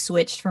time when we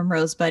switched from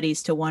Rose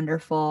Buddies to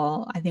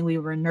Wonderful, I think we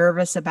were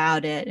nervous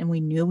about it and we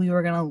knew we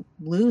were going to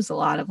lose a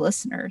lot of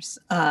listeners.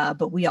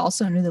 But we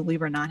also knew that we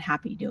were not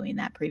happy doing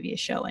that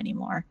previous show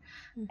anymore.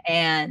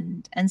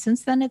 And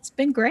since then it's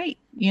been great.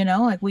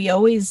 Like, we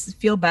always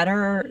feel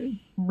better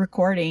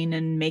recording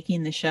and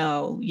making the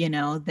show,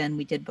 than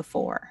we did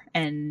before.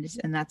 And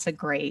that's a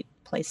great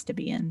place to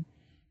be in.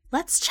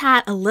 Let's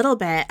chat a little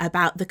bit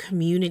about the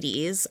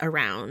communities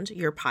around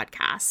your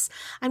podcasts.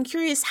 I'm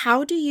curious,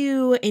 how do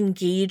you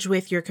engage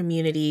with your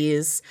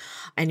communities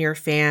and your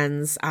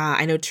fans?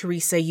 I know,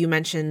 Teresa, you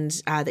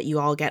mentioned that you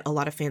all get a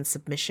lot of fan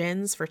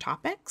submissions for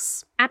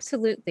topics.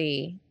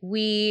 Absolutely.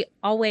 We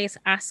always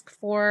ask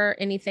for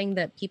anything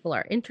that people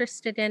are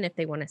interested in if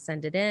they want to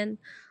send it in.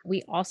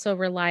 We also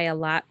rely a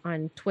lot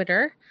on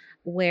Twitter,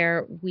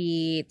 where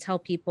we tell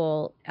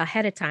people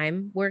ahead of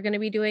time, we're going to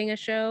be doing a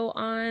show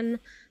on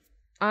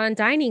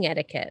dining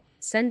etiquette.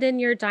 Send in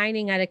your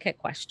dining etiquette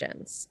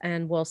questions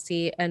and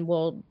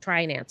we'll try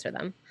and answer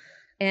them.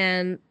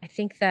 And I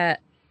think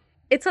that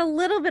it's a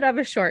little bit of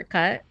a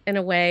shortcut in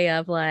a way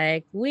of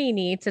like, we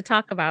need to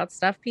talk about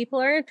stuff people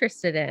are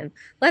interested in.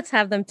 Let's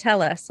have them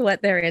tell us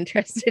what they're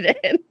interested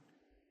in.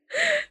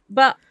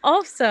 But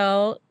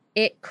also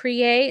it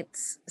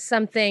creates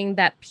something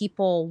that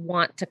people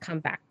want to come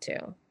back to.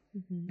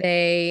 Mm-hmm.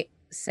 They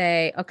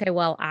say, okay,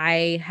 well,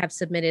 I have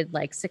submitted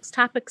like 6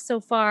 topics so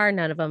far.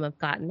 None of them have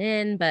gotten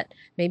in, but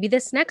maybe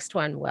this next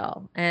one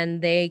will.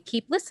 And they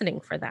keep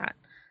listening for that.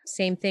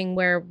 Same thing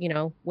where,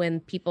 when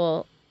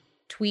people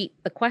tweet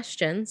the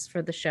questions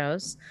for the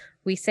shows,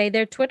 we say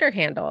their Twitter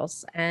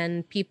handles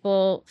and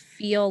people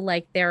feel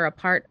like they're a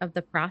part of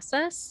the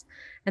process.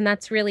 And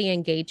that's really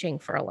engaging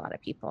for a lot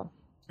of people.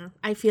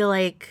 I feel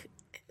like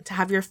to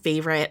have your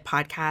favorite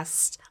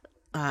podcast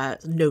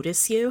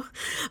notice you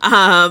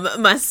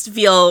must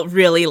feel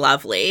really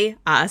lovely.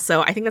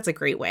 So I think that's a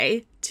great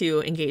way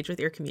to engage with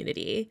your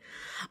community.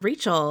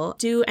 Rachel,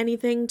 do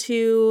anything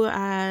to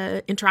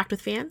interact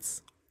with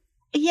fans?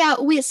 Yeah,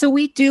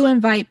 we do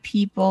invite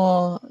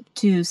people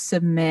to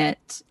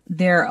submit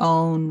their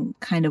own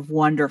kind of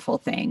wonderful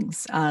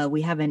things.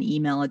 We have an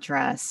email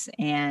address,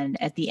 and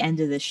at the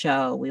end of the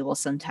show, we will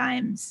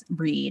sometimes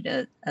read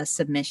a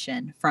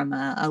submission from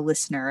a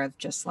listener of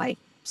just like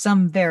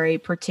some very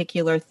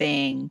particular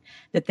thing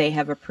that they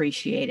have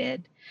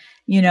appreciated.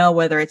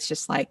 Whether it's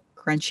just like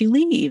crunchy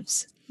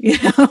leaves.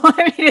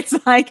 I mean,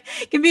 it's like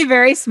it can be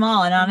very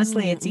small, and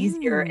honestly, it's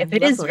easier if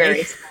it is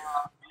very small.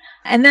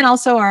 And then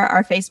also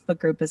our Facebook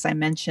group, as I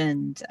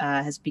mentioned,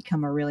 has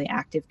become a really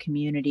active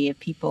community of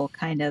people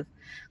kind of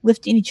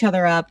lifting each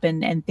other up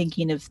and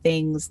thinking of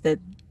things that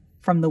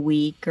from the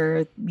week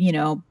or,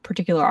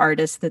 particular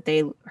artists that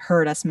they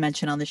heard us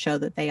mention on the show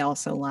that they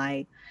also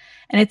like.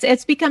 And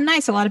it's become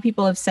nice. A lot of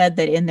people have said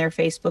that in their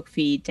Facebook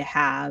feed to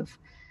have,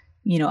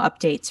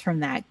 updates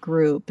from that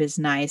group is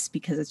nice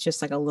because it's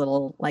just like a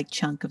little like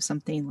chunk of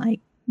something like,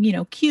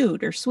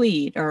 cute or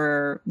sweet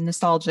or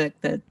nostalgic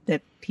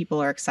that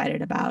people are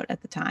excited about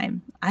at the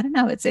time. I don't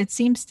know. It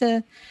seems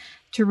to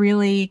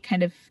really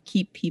kind of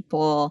keep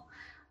people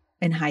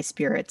in high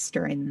spirits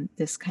during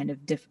this kind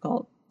of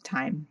difficult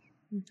time.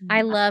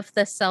 I love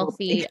the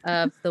selfie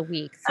of the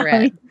week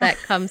thread that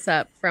comes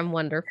up from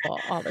Wonderful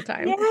all the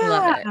time. Yeah.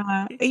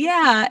 Love it.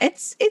 Yeah.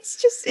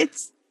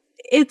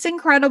 It's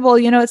incredible.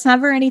 It's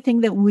never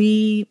anything that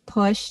we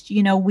pushed.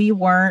 We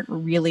weren't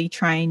really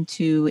trying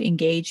to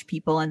engage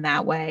people in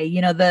that way.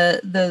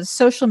 The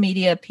social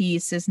media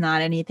piece is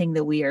not anything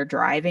that we are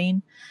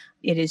driving.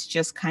 It is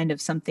just kind of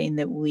something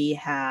that we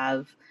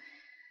have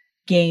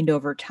gained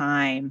over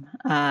time.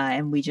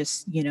 And we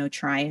just,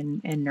 try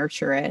and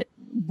nurture it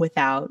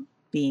without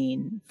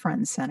being front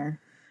and center.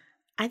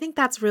 I think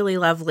that's really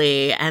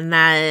lovely, and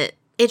that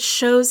it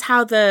shows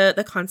how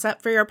the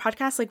concept for your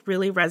podcast like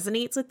really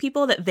resonates with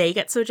people, that they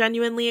get so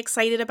genuinely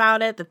excited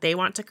about it, that they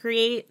want to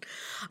create.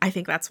 I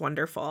think that's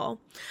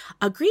wonderful.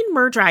 Green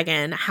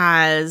Merdragon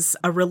has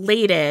a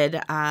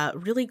related,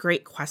 really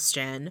great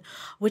question,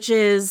 which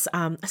is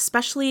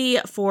especially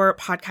for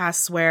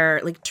podcasts where,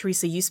 like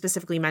Teresa, you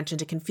specifically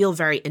mentioned, it can feel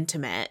very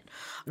intimate,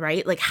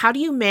 right? Like, how do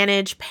you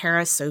manage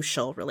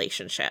parasocial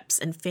relationships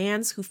and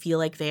fans who feel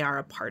like they are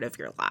a part of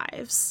your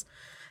lives?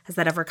 Has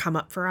that ever come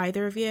up for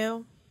either of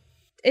you?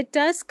 It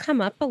does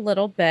come up a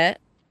little bit.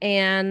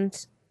 And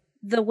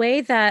the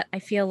way that I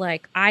feel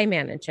like I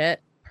manage it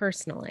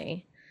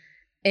personally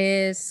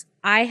is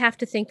I have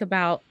to think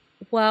about,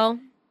 well,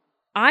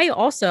 I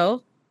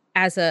also,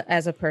 as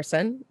a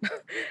person,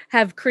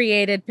 have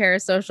created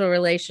parasocial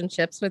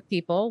relationships with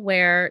people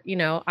where,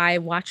 I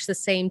watch the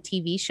same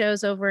TV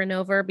shows over and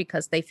over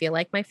because they feel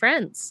like my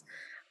friends.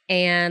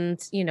 And,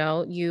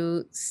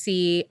 you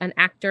see an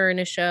actor in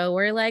a show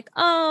where you're like,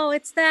 oh,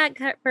 it's that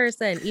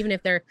person, even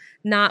if they're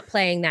not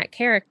playing that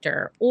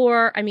character.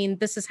 Or, I mean,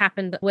 this has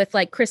happened with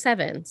like Chris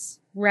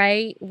Evans,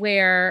 right?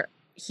 Where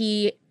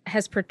he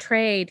has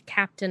portrayed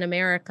Captain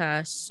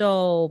America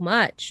so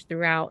much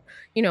throughout,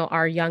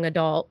 our young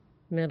adult,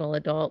 middle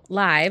adult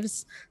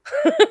lives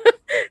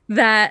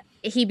that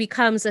he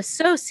becomes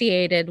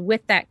associated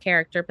with that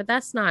character. But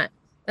that's not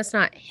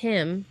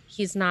him.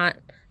 He's not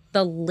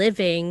the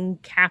living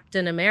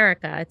Captain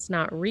America. It's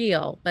not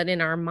real, but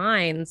in our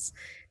minds,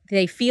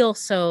 they feel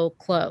so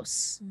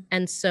close.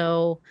 And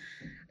so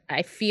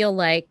I feel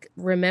like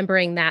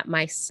remembering that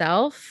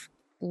myself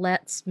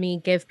lets me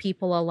give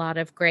people a lot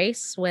of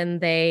grace when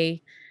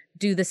they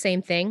do the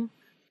same thing.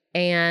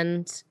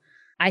 And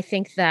I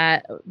think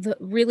that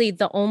really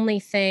the only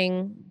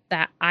thing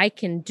that I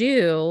can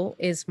do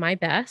is my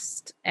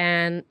best.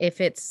 And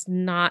if it's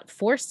not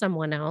for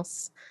someone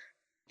else,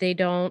 they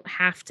don't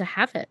have to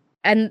have it.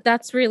 And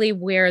that's really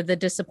where the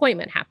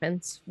disappointment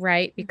happens,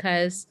 right?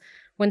 Because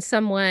when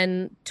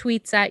someone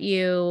tweets at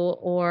you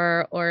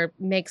or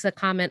makes a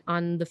comment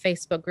on the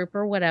Facebook group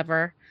or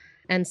whatever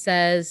and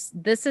says,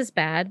 this is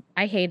bad,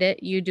 I hate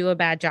it, you do a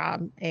bad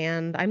job,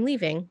 and I'm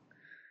leaving.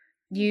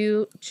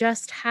 You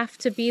just have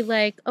to be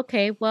like,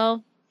 okay,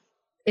 well,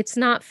 it's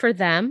not for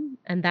them,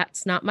 and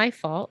that's not my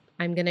fault.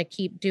 I'm going to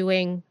keep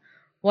doing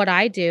what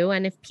I do.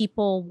 And if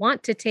people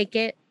want to take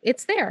it,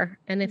 it's there.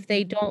 And if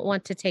they don't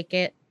want to take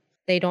it,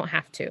 they don't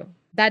have to.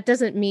 That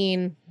doesn't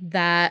mean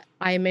that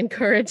I'm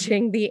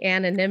encouraging the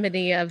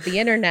anonymity of the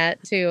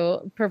internet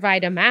to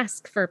provide a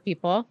mask for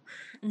people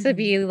to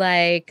be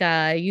like,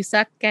 you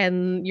suck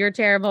and you're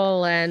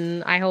terrible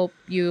and I hope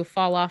you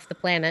fall off the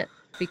planet,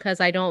 because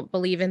I don't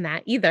believe in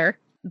that either.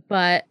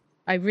 But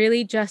I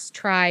really just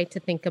try to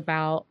think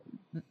about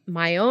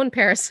my own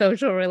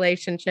parasocial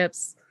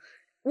relationships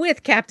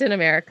with Captain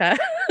America.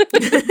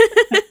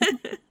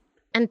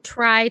 And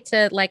try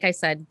to, like I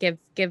said, give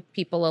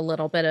people a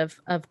little bit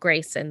of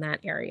grace in that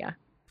area.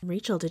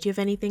 Rachel, did you have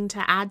anything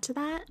to add to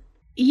that?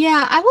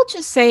 Yeah, I will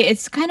just say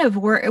it's kind of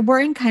we're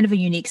in kind of a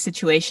unique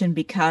situation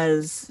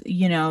because,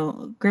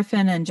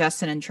 Griffin and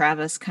Justin and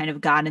Travis kind of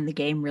got in the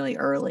game really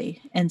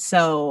early. And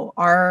so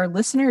our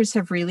listeners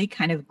have really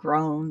kind of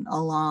grown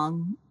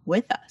along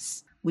with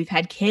us. We've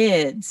had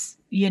kids,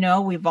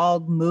 we've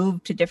all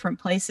moved to different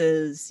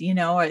places,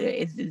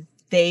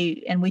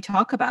 we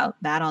talk about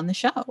that on the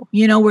show.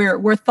 You know,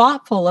 we're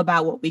thoughtful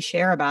about what we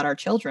share about our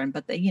children,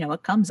 but you know,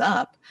 it comes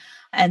up.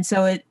 And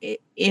so it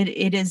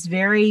is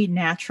very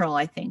natural,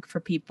 I think, for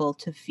people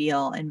to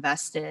feel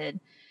invested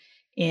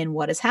in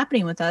what is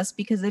happening with us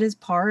because it is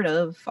part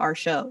of our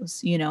shows.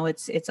 You know,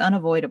 it's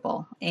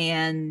unavoidable.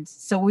 And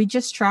so we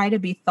just try to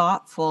be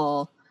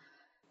thoughtful.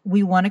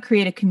 We want to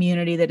create a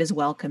community that is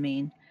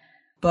welcoming,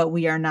 but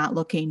we are not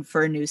looking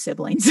for new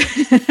siblings.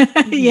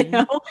 You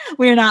know,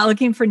 we're not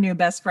looking for new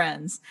best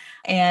friends,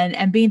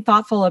 and being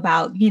thoughtful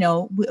about, you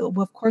know,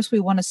 of course we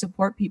want to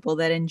support people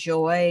that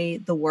enjoy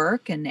the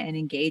work and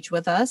engage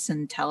with us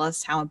and tell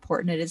us how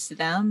important it is to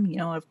them. You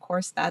know, of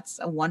course, that's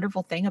a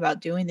wonderful thing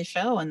about doing the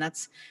show. And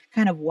that's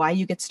kind of why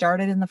you get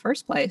started in the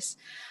first place.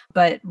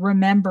 But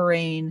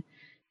remembering,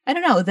 I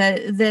don't know,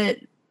 that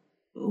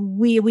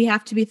we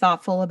have to be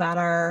thoughtful about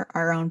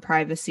our own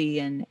privacy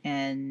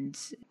and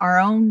our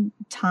own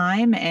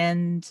time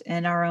and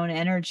our own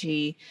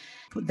energy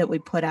that we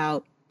put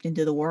out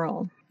into the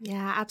world.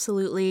 Yeah,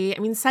 absolutely.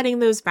 I mean, setting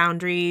those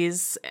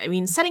boundaries,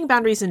 setting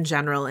boundaries in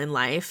general in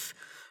life,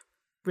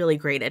 really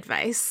great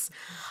advice.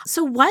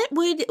 So what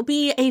would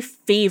be a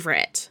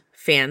favorite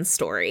fan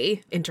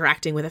story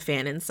interacting with a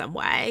fan in some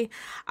way,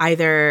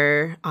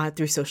 either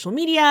through social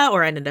media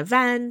or at an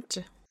event?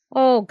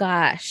 Oh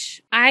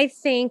gosh, I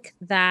think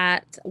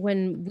that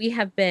when we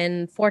have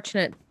been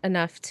fortunate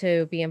enough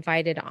to be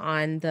invited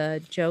on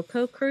the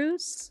JoCo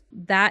cruise,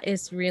 that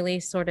is really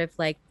sort of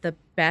like the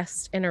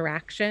best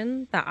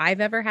interaction that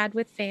I've ever had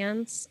with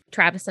fans.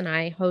 Travis and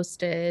I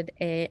hosted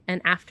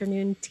an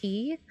afternoon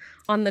tea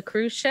on the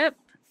cruise ship.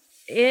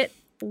 It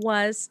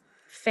was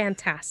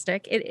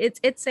fantastic.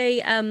 It's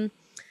a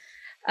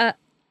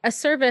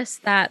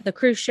service that the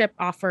cruise ship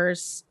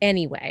offers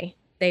anyway.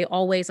 They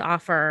always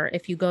offer,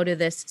 if you go to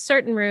this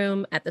certain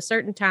room at the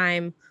certain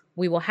time,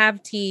 we will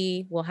have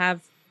tea, we'll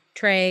have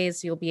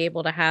trays, you'll be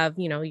able to have,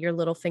 you know, your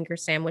little finger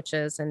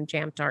sandwiches and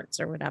jam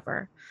tarts or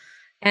whatever.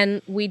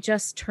 And we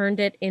just turned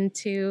it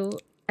into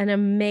an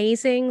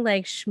amazing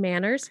like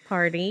schmanners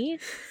party.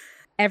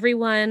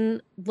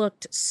 Everyone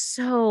looked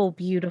so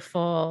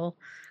beautiful.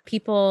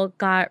 People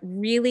got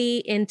really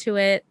into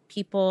it.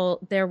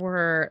 There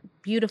were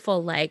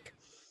beautiful like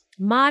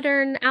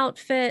modern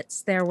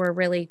outfits. There were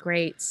really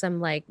great, some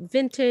like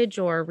vintage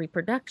or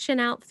reproduction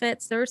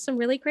outfits. There were some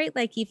really great,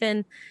 like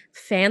even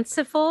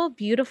fanciful,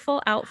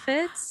 beautiful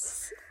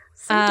outfits.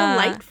 So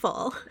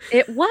delightful.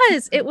 It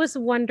was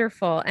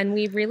wonderful. And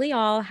we really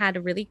all had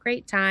a really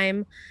great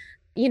time,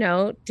 you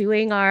know,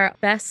 doing our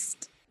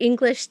best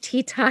English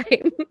tea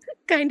time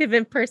kind of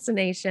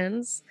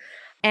impersonations.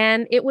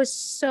 And it was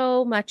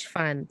so much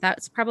fun.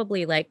 That's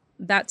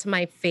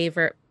my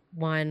favorite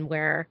one,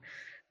 where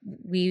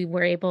we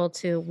were able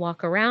to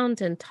walk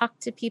around and talk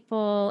to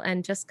people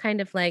and just kind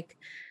of like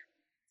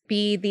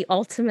be the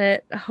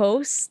ultimate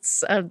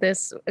hosts of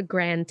this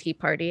grand tea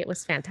party. It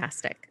was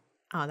fantastic.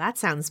 Oh, that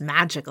sounds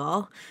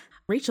magical.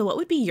 Rachel, what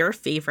would be your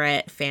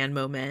favorite fan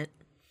moment?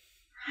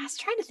 I was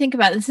trying to think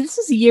about this. This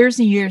was years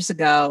and years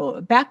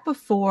ago, back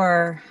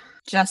before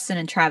Justin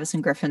and Travis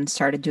and Griffin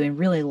started doing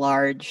really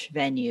large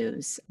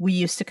venues. We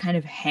used to kind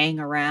of hang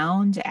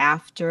around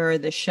after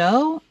the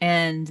show,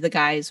 and the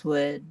guys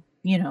would,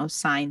 you know,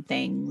 sign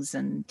things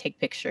and take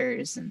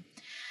pictures. And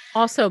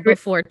also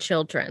before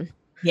children.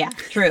 Yeah,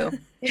 true.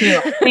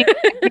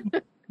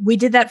 We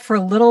did that for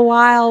a little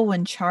while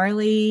when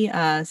Charlie,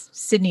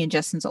 Sydney and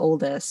Justin's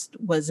oldest,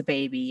 was a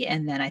baby.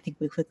 And then I think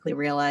we quickly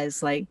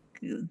realized, like,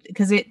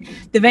 because the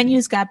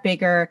venues got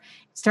bigger,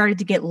 started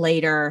to get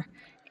later,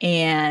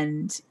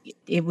 and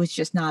it was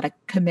just not a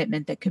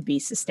commitment that could be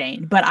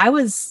sustained. But I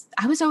was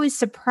always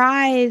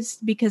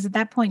surprised because at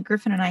that point,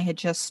 Griffin and I had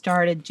just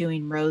started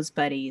doing Rose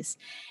Buddies.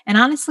 And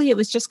honestly, it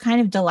was just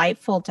kind of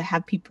delightful to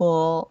have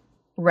people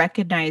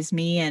recognize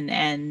me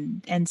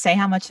and say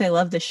how much they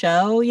love the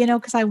show, you know,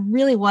 because I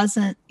really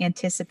wasn't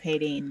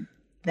anticipating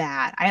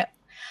that.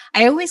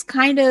 I always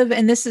kind of,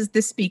 and this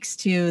speaks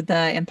to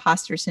the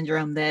imposter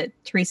syndrome that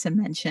Teresa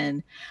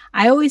mentioned.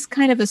 I always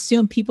kind of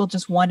assumed people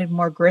just wanted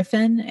more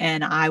Griffin,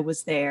 and I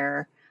was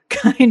there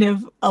kind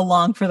of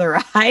along for the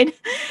ride.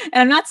 And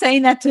I'm not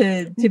saying that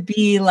to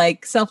be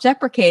like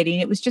self-deprecating.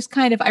 It was just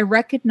kind of, I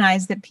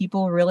recognized that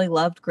people really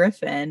loved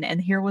Griffin,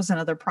 and here was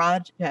another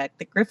project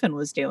that Griffin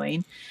was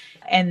doing.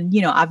 And,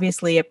 you know,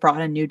 obviously it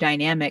brought a new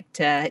dynamic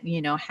to,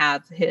 you know,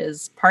 have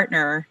his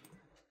partner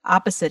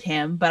opposite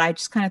him, but I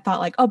just kind of thought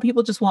like, oh,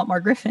 people just want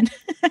more Griffin.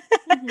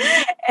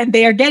 And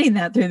they are getting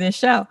that through this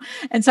show.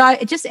 And so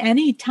just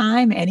any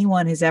time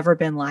anyone has ever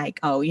been like,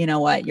 oh, you know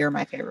what, you're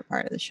my favorite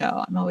part of the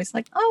show, I'm always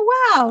like,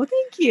 oh, wow,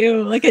 thank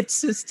you. Like, it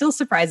still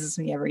surprises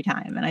me every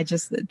time. And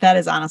that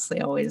is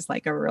honestly always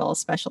like a real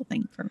special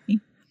thing for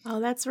me. Oh,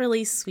 that's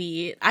really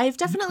sweet. I've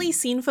definitely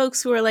seen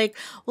folks who are like,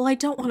 well, I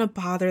don't want to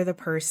bother the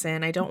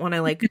person. I don't want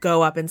to like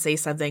go up and say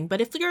something.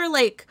 But if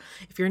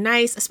you're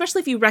nice,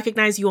 especially if you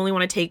recognize you only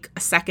want to take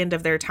a second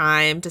of their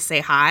time to say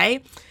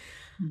hi,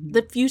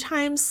 The few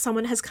times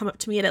someone has come up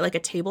to me at like a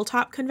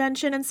tabletop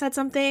convention and said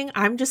something,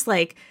 I'm just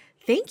like,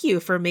 thank you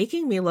for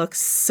making me look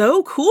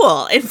so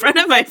cool in front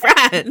of my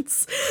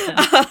friends.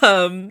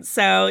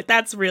 So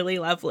that's really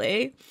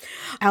lovely.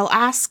 I'll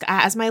ask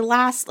as my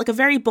last, like a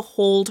very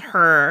behold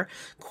her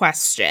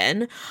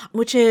question,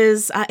 which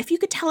is if you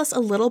could tell us a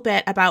little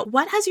bit about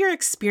what has your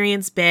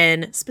experience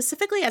been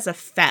specifically as a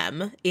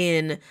femme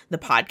in the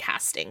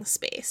podcasting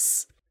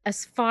space?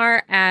 As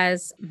far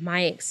as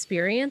my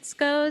experience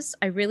goes,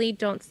 I really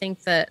don't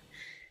think that,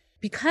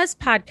 because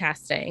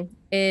podcasting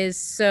is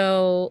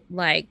so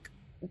like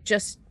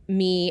just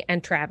me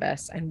and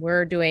Travis and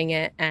we're doing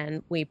it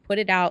and we put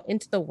it out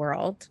into the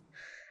world,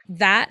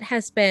 that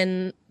has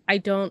been, I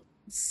don't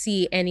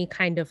see any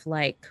kind of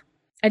like,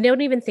 I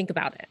don't even think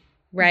about it,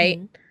 right?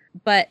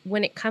 Mm-hmm. But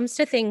when it comes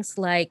to things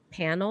like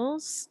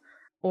panels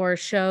or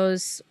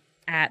shows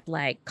at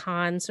like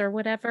cons or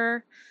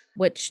whatever,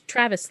 which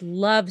Travis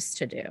loves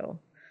to do,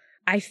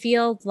 I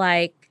feel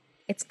like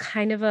it's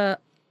kind of a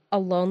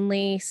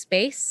lonely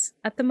space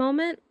at the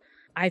moment.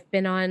 I've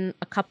been on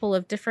a couple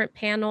of different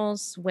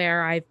panels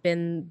where I've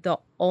been the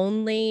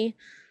only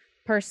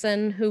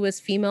person who is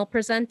female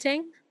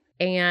presenting.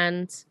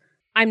 And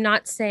I'm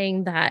not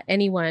saying that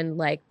anyone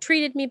like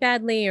treated me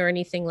badly or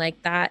anything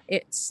like that.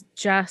 It's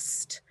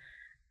just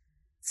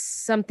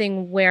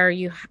something where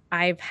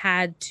I've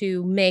had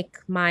to make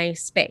my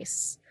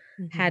space,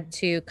 had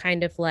to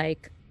kind of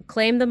like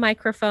claim the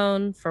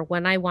microphone for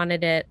when I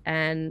wanted it.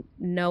 And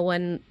no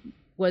one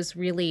was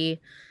really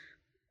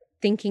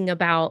thinking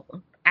about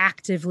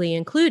actively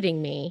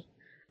including me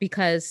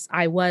because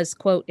I was,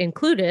 quote,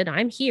 included.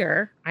 I'm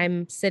here.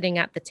 I'm sitting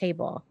at the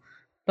table.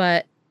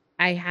 But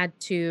I had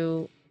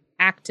to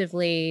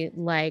actively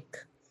like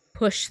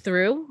push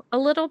through a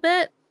little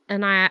bit.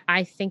 And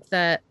I think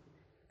that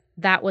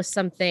was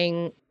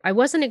something I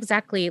wasn't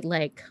exactly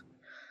like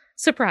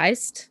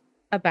surprised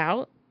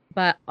about,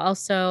 but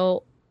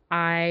also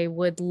I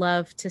would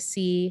love to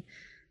see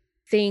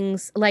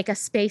things like a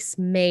space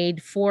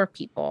made for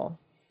people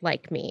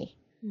like me,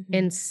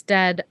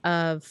 instead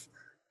of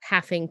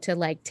having to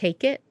like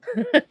take it.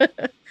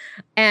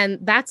 And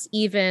that's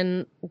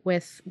even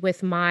with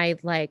my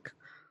like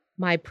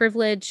my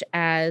privilege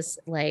as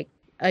like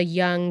a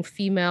young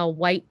female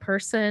white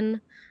person.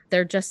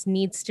 There just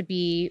needs to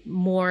be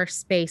more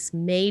space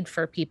made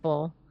for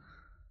people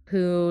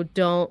who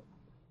don't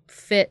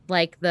fit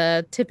like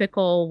the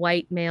typical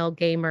white male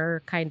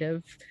gamer kind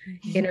of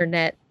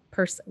internet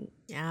person.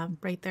 Yeah,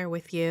 right there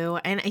with you.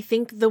 And I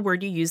think the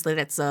word you use, that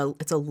it's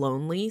a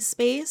lonely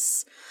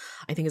space,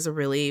 I think is a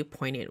really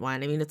poignant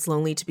one. I mean, it's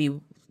lonely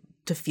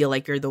to feel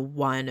like you're the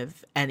one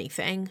of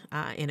anything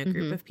in a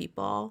group of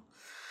people.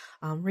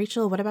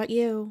 Rachel, what about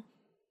you?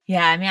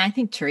 Yeah, I mean, I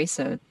think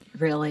Teresa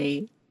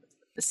really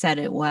said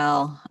it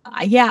well.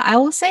 I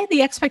will say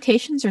the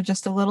expectations are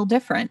just a little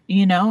different.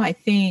 You know, I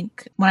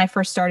think when I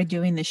first started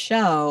doing the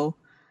show,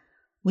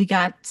 we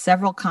got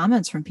several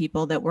comments from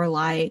people that were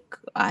like,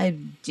 I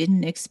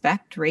didn't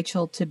expect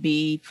Rachel to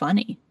be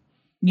funny.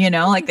 You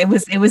know, like it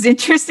was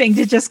interesting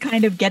to just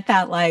kind of get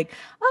that like,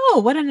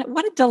 oh,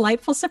 what a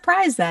delightful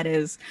surprise that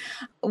is,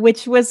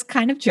 which was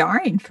kind of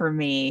jarring for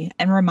me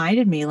and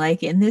reminded me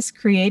like in this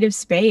creative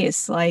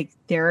space, like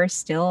there are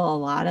still a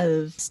lot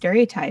of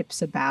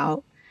stereotypes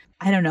about,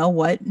 I don't know,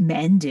 what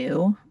men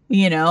do,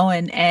 you know,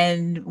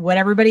 and what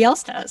everybody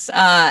else does.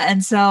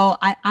 And so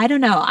I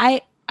don't know.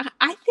 I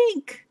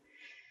think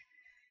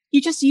you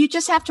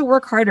just have to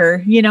work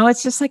harder. You know,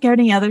 it's just like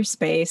any other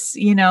space.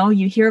 You know,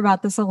 you hear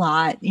about this a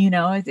lot. You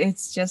know,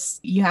 it's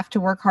just you have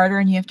to work harder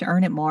and you have to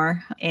earn it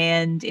more.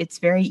 And it's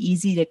very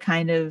easy to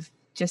kind of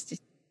just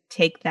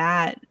take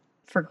that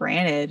for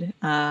granted.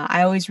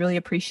 I always really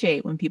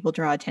appreciate when people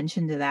draw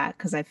attention to that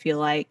because I feel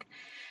like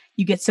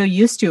you get so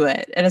used to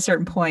it at a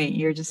certain point.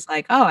 You're just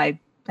like, oh, I'm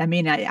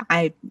going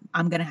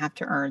to have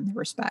to earn the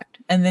respect.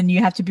 And then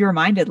you have to be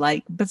reminded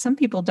like, but some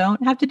people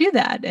don't have to do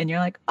that. And you're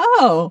like,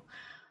 oh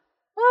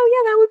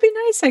yeah, that would be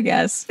nice, I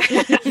guess.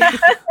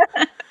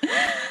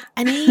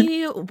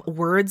 Any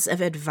words of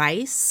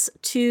advice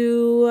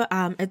to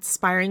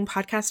aspiring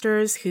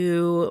podcasters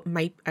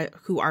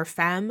who are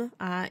femme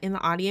in the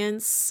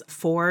audience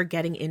for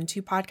getting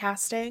into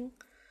podcasting?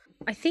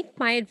 I think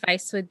my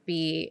advice would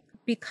be,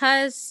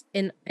 because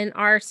in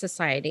our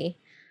society,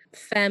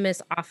 femme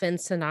is often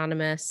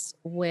synonymous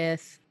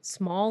with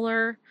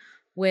smaller,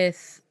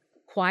 with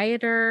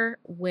quieter,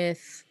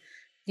 with,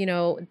 you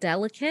know,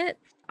 delicate.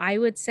 I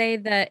would say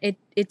that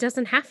it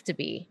doesn't have to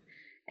be.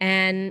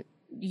 And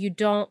you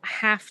don't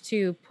have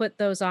to put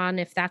those on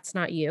if that's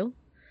not you.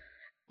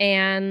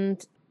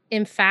 And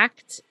in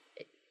fact,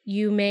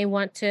 you may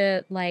want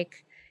to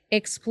like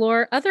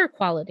explore other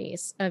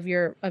qualities of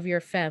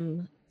your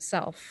femme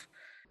self,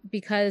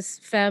 because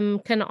femme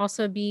can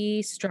also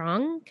be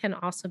strong, can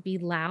also be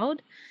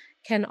loud,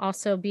 can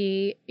also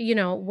be, you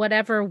know,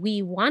 whatever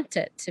we want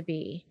it to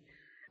be.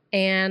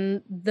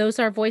 And those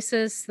are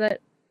voices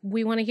that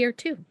we want to hear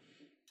too.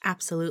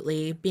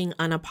 Absolutely. Being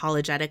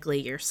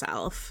unapologetically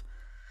yourself.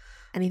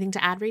 Anything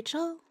to add,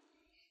 Rachel?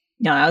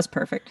 No, that was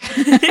perfect.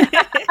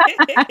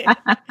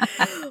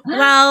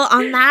 Well,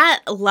 on that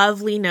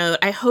lovely note,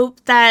 I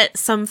hope that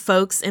some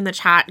folks in the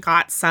chat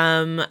got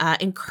some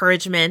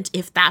encouragement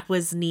if that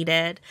was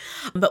needed.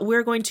 But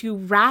we're going to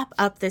wrap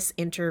up this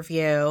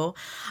interview.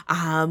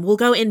 We'll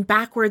go in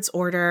backwards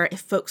order.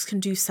 If folks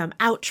can do some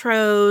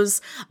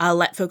outros,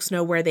 let folks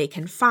know where they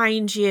can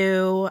find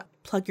you.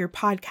 Plug your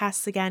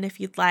podcasts again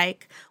if you'd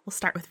like. We'll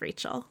start with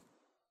Rachel.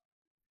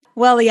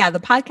 Well, yeah, the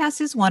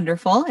podcast is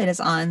wonderful. It is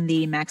on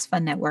the Max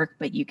Fun Network,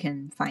 but you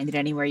can find it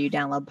anywhere you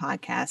download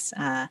podcasts.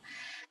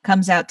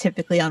 Comes out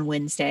typically on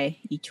Wednesday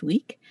each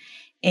week.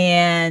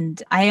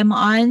 And I am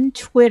on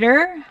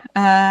Twitter.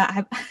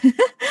 I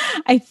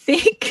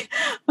think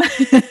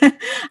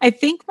I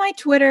think my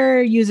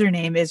Twitter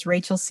username is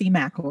Rachel C.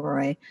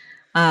 McElroy.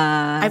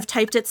 I've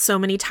typed it so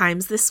many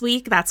times this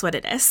week. That's what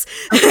it is.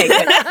 Okay,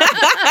 good.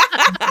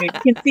 You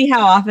can see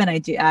how often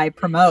I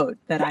promote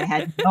that I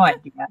had no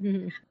idea.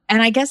 Mm-hmm.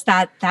 And I guess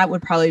that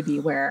would probably be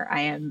where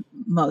I am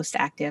most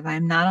active.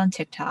 I'm not on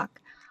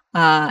TikTok.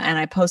 And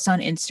I post on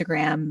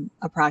Instagram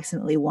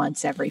approximately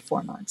once every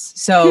 4 months.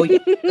 So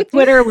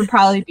Twitter would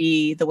probably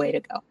be the way to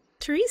go.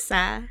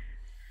 Teresa.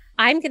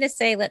 I'm going to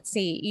say, let's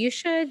see,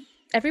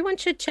 everyone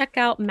should check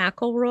out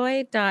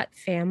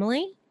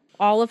McElroy.family.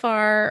 All of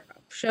our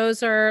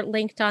shows are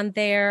linked on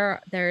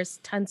there. There's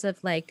tons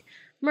of like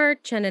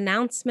merch and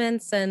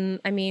announcements. And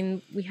I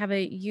mean, we have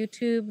a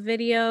YouTube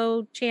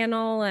video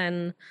channel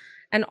and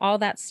all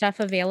that stuff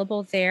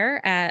available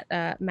there at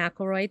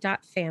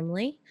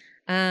McElroy.family.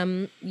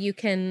 You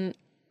can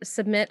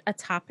submit a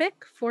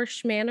topic for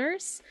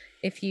Schmanners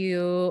if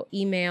you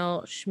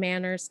email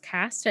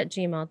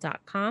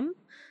schmannerscast@gmail.com.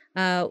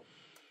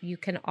 You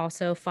can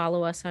also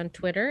follow us on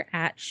Twitter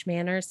at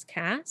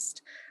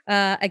SchmannersCast.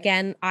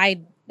 Again, I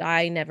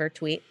never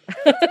tweet.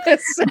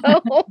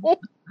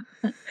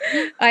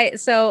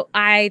 So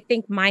I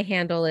think my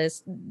handle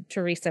is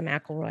Teresa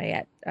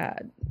McElroy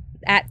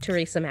at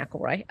Teresa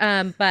McElroy.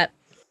 But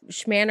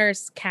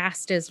Schmanners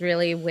Cast is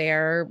really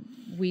where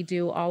we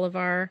do all of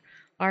our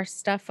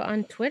stuff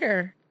on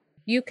Twitter.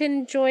 You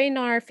can join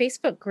our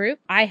Facebook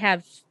group. I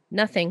have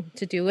nothing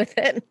to do with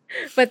it,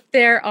 but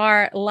there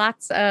are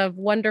lots of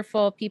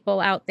wonderful people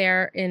out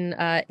there in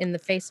the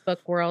Facebook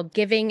world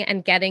giving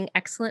and getting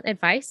excellent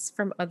advice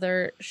from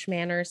other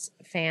Schmanners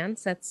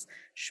fans. That's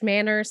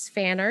Schmanners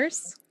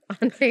Fanners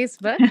on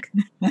Facebook.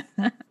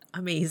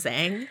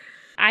 Amazing.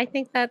 I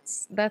think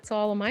that's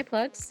all of my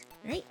plugs.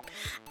 Great.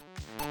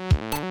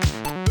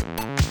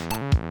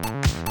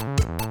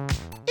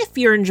 If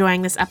you're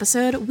enjoying this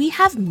episode, we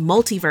have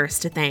Multiverse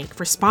to thank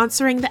for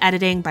sponsoring the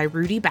editing by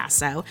Rudy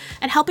Basso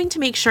and helping to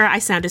make sure I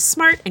sound as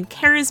smart and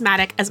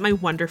charismatic as my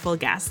wonderful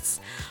guests.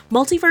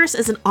 Multiverse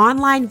is an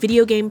online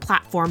video game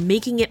platform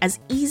making it as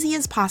easy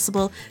as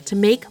possible to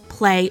make,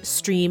 play,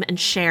 stream, and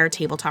share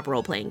tabletop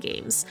role-playing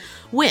games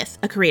with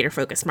a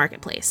creator-focused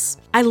marketplace.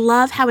 I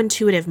love how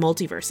intuitive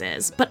Multiverse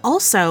is, but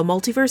also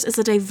Multiverse is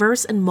a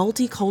diverse and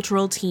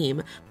multicultural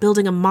team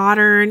building a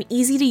modern,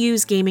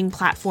 easy-to-use gaming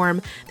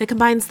platform that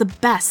combines the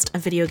best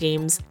of video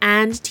games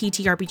and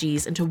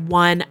TTRPGs into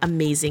one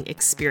amazing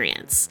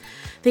experience.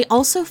 They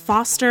also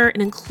foster an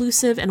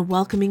inclusive and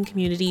welcoming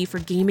community for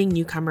gaming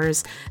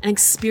newcomers and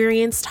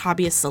experienced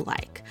hobbyists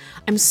alike.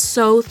 I'm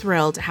so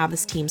thrilled to have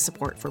this team's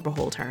support for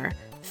Behold Her.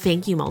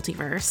 Thank you,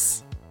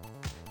 Multiverse.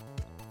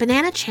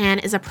 Banana Chan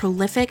is a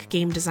prolific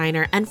game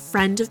designer and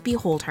friend of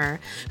Behold Her,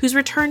 who's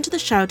returned to the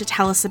show to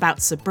tell us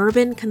about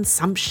suburban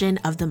consumption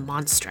of the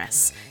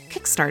monstrous,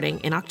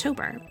 kickstarting in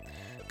October.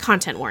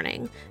 Content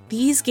warning.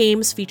 These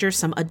games feature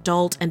some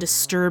adult and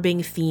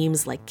disturbing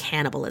themes like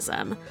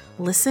cannibalism.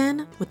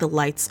 Listen with the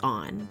lights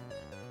on.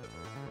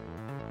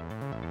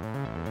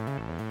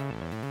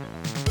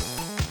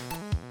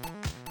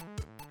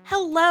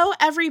 Hello,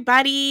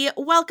 everybody.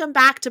 Welcome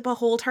back to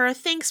Behold Her.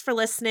 Thanks for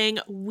listening.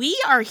 We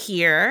are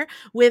here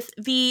with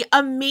the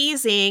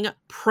amazing,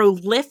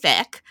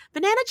 prolific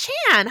Banana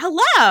Chan.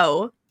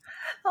 Hello.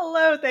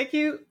 Hello. Thank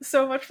you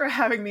so much for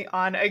having me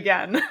on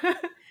again.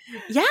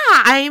 Yeah,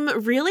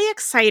 I'm really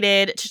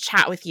excited to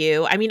chat with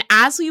you. I mean,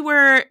 as we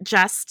were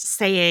just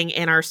saying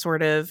in our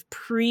sort of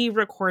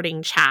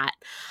pre-recording chat,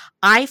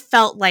 I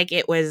felt like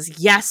it was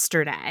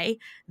yesterday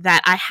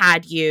that I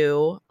had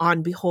you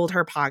on Behold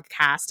Her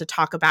podcast to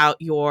talk about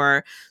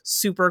your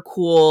super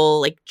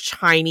cool, like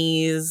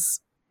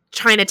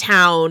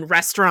Chinatown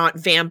restaurant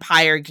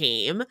vampire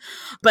game.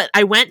 But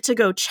I went to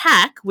go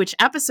check which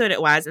episode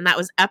it was, and that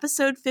was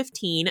episode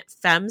 15,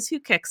 Femmes Who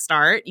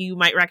Kickstart. You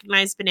might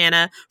recognize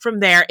Banana from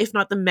there, if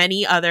not the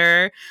many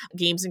other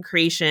games and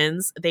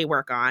creations they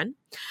work on.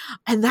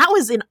 And that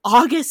was in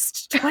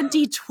August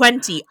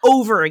 2020,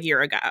 over a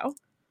year ago.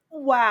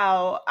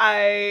 Wow,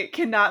 I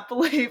cannot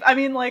believe. I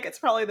mean, like, it's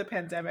probably the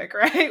pandemic,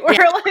 right?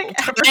 Where like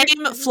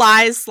time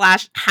flies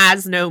 /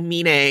 has no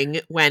meaning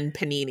when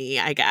Panini,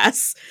 I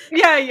guess.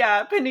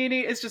 Yeah.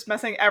 Panini is just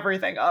messing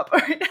everything up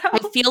right now. I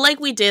feel like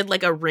we did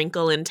like a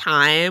Wrinkle in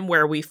Time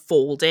where we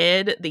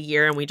folded the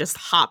year and we just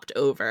hopped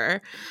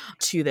over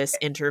to this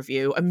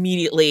interview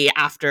immediately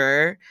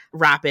after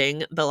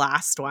wrapping the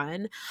last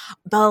one.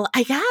 But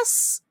I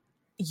guess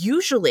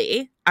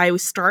usually I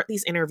start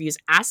these interviews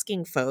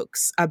asking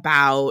folks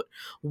about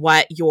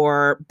what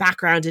your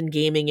background in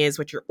gaming is,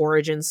 what your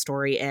origin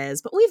story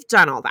is, but we've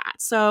done all that.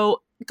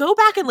 So go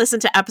back and listen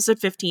to episode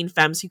 15,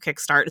 Femmes Who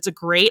Kickstart. It's a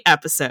great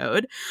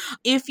episode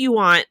if you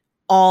want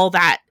all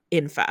that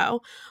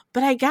info.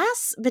 But I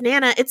guess,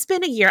 Banana, it's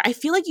been a year. I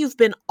feel like you've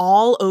been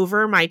all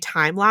over my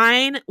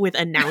timeline with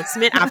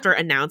announcement after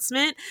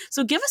announcement.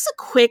 So give us a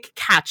quick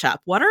catch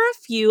up. What are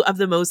a few of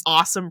the most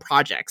awesome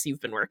projects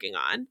you've been working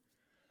on?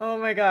 Oh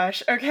my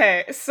gosh.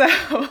 Okay. So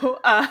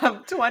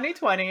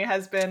 2020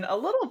 has been a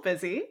little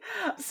busy.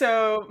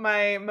 So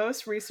my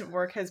most recent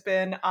work has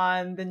been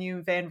on the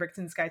new Van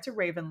Richten's Guide to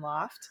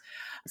Ravenloft.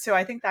 So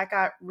I think that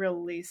got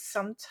released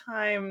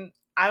sometime.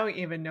 I don't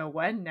even know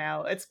when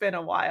now. It's been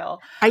a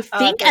while. I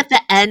think at the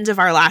end of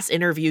our last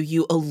interview,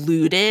 you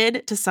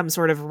alluded to some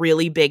sort of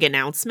really big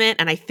announcement.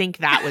 And I think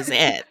that was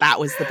it. That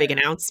was the big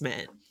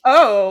announcement.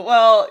 Oh,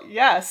 well,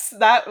 yes,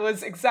 that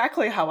was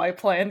exactly how I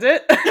planned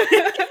it.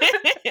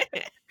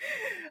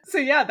 So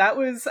yeah, that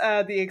was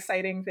the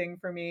exciting thing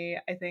for me,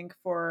 I think,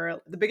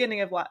 for the beginning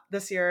of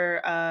this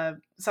year,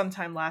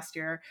 sometime last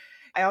year.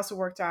 I also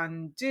worked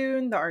on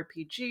Dune, the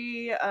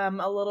RPG,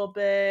 a little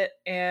bit,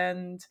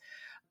 and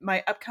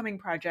my upcoming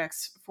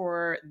projects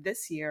for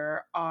this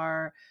year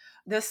are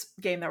this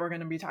game that we're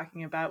going to be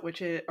talking about,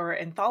 which is, or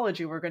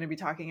anthology we're going to be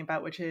talking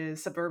about, which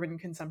is Suburban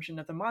Consumption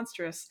of the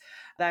Monstrous,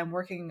 that I'm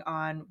working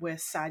on with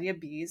Sadia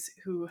Bees,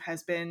 who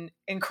has been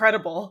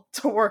incredible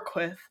to work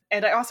with.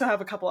 And I also have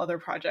a couple other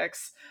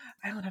projects.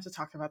 I don't have to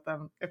talk about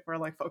them if we're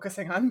like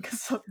focusing on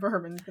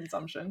suburban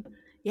consumption.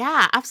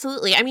 Yeah,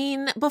 absolutely. I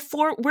mean,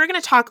 before we're going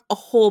to talk a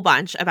whole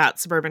bunch about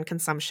Suburban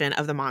Consumption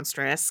of the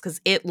Monstrous because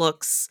it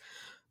looks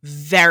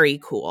very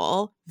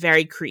cool,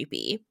 very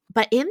creepy.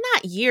 But in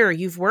that year,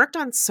 you've worked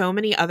on so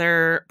many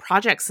other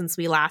projects since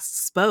we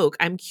last spoke.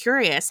 I'm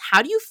curious,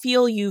 how do you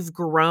feel you've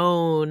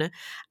grown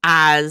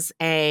as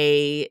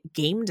a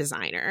game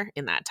designer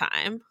in that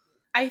time?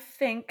 I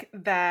think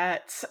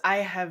that I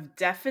have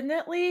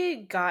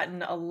definitely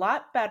gotten a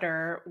lot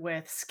better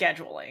with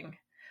scheduling.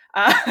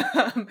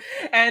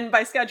 And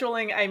by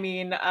scheduling, I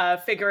mean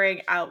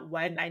figuring out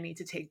when I need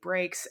to take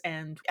breaks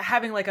and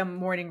having like a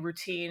morning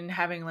routine,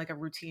 having like a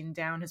routine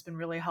down has been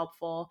really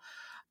helpful.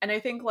 And I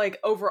think like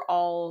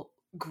overall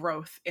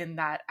growth in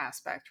that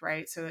aspect,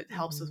 right? So it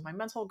helps with my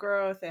mental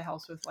growth. It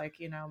helps with like,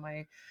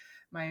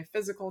 my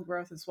physical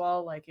growth as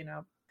well. Like,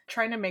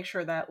 trying to make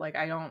sure that like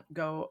I don't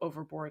go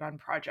overboard on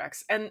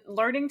projects, and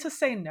learning to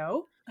say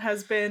no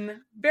has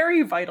been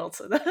very vital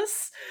to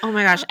this. Oh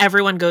my gosh,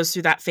 everyone goes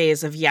through that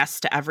phase of yes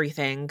to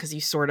everything because you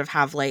sort of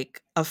have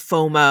like a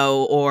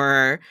FOMO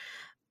or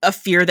a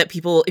fear that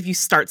people, if you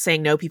start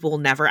saying no, people will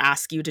never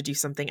ask you to do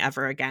something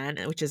ever again,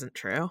 which isn't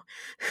true.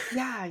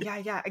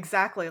 Yeah,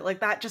 exactly. Like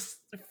that just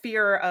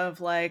fear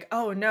of like,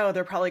 oh no,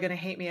 they're probably going to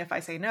hate me if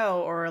I say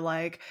no, or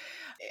like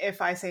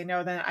if I say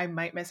no, then I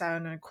might miss out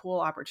on a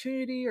cool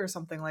opportunity or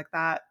something like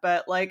that.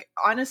 But like,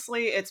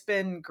 honestly, it's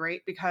been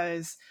great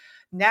because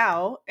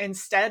now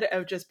instead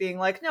of just being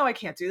like, no, I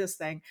can't do this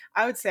thing,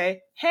 I would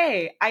say,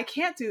 hey, I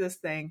can't do this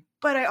thing,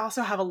 but I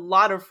also have a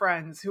lot of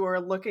friends who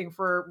are looking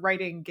for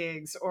writing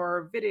gigs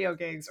or video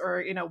gigs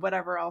or,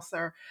 whatever else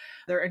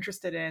they're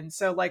interested in.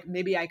 So like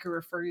maybe I could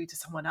refer you to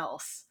someone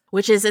else.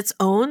 Which is its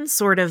own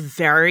sort of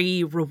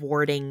very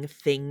rewarding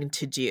thing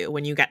to do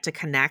when you get to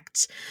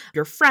connect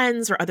your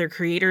friends or other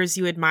creators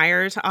you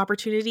admire to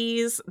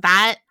opportunities.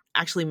 That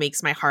actually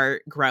makes my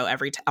heart grow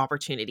every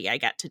opportunity I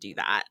get to do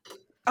that.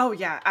 Oh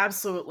yeah,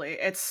 absolutely.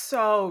 It's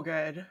so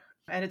good.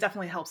 And it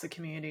definitely helps the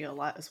community a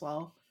lot as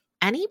well.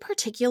 Any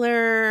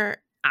particular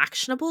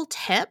actionable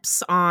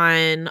tips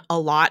on a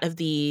lot of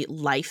the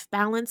life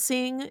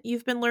balancing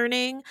you've been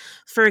learning?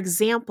 For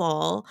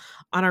example,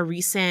 on a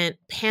recent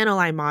panel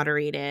I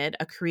moderated,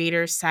 a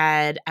creator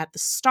said at the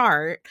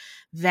start,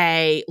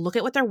 they look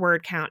at what their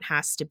word count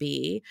has to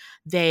be.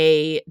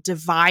 They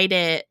divide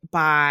it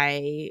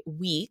by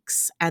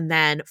weeks and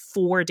then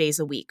 4 days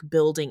a week,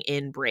 building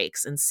in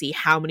breaks and see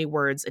how many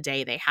words a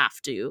day they have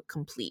to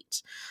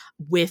complete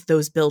with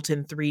those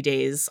built-in 3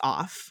 days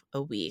off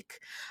a week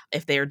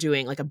if they are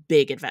doing like a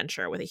big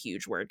adventure with a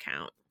huge word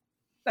count.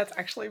 That's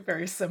actually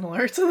very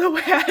similar to the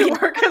way I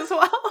work as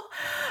well.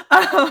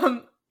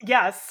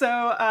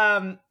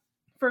 So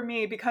for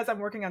me, because I'm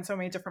working on so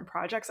many different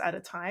projects at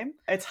a time,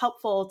 it's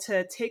helpful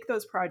to take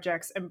those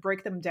projects and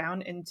break them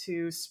down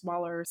into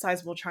smaller,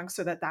 sizable chunks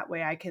so that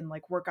way I can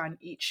like work on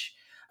each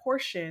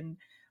portion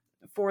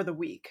for the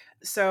week.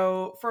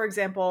 So, for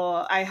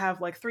example, I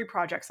have like 3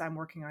 projects I'm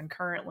working on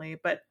currently,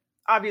 but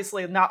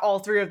obviously not all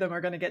 3 of them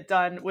are going to get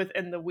done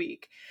within the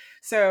week.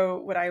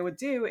 So what I would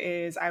do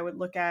is I would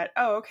look at,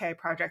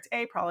 project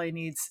A probably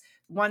needs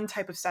one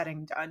type of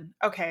setting done.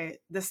 Okay,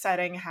 this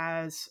setting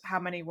has how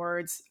many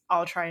words?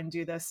 I'll try and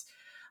do this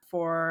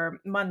for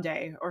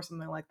Monday or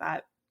something like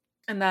that.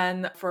 And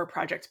then for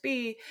project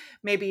B,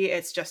 maybe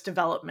it's just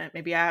development.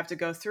 Maybe I have to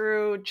go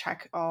through,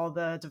 check all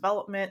the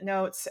development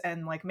notes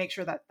and like make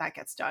sure that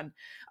gets done.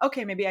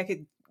 Okay, maybe I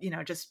could,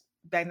 just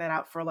bang that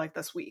out for like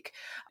this week.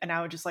 And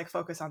I would just like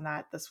focus on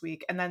that this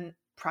week. And then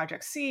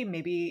project C,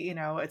 maybe, you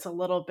know, it's a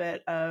little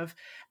bit of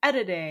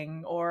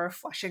editing or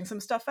fleshing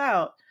some stuff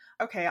out.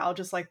 Okay, I'll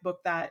just like book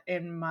that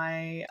in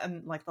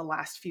like the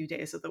last few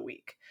days of the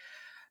week.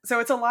 So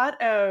it's a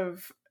lot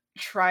of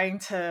trying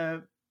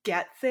to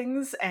get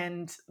things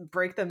and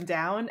break them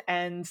down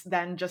and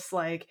then just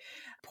like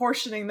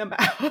portioning them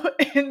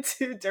out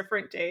into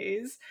different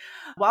days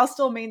while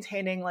still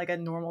maintaining like a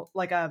normal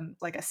like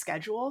a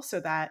schedule, so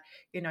that,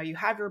 you know, you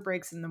have your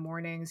breaks in the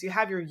mornings, you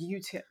have your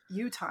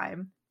you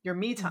time, your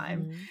me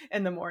time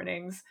in the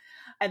mornings,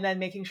 and then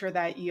making sure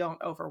that you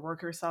don't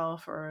overwork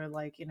yourself or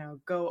like, you know,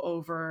 go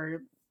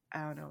over,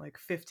 I don't know, like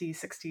 50,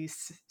 60,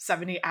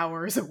 70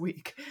 hours a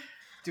week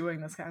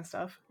doing this kind of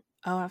stuff.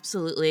 Oh,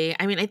 absolutely.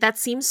 I mean, that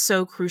seems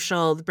so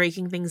crucial,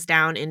 breaking things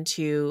down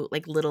into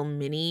like little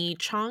mini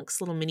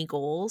chunks, little mini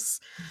goals,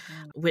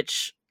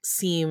 which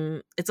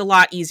it's a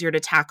lot easier to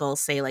tackle,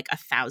 say, like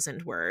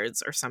 1,000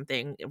 words or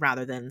something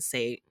rather than,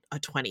 say, a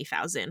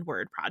 20,000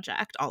 word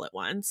project all at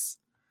once.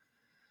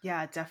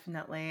 Yeah,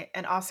 definitely.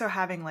 And also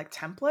having like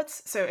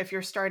templates. So if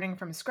you're starting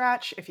from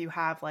scratch, if you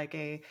have like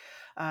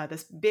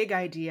this big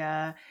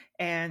idea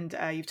and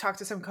you've talked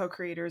to some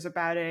co-creators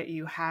about it,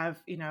 you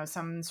have, you know,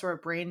 some sort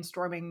of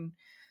brainstorming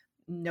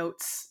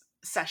notes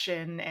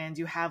session, and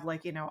you have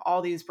like, you know,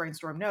 all these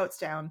brainstorm notes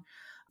down,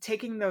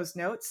 taking those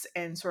notes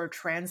and sort of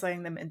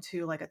translating them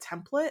into like a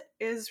template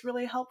is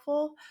really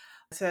helpful.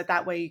 So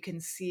that way you can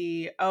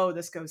see, oh,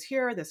 this goes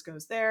here, this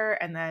goes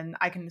there, and then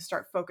I can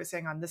start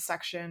focusing on this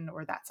section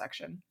or that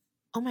section.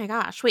 Oh my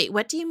gosh. Wait,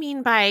 what do you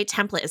mean by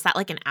template? Is that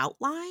like an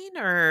outline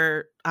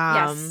or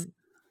Yes.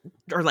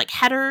 or like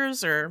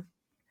headers or?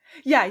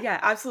 Yeah,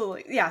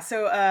 absolutely. Yeah.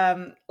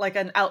 So like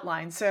an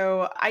outline.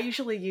 So I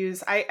usually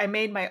I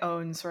made my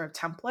own sort of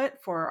template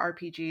for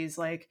RPGs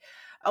like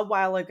a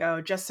while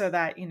ago, just so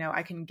that, you know,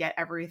 I can get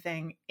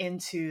everything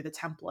into the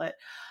template.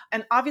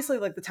 And obviously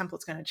like the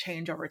template's going to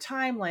change over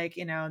time. Like,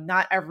 you know,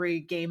 not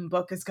every game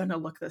book is going to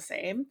look the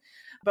same,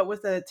 but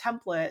with a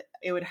template,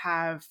 it would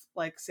have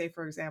like, say,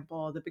 for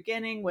example, the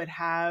beginning would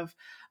have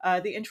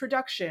the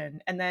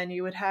introduction, and then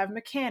you would have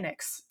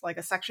mechanics, like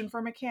a section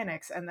for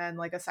mechanics, and then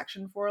like a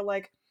section for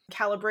like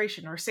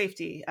calibration or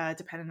safety,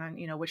 depending on,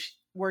 you know, which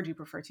word you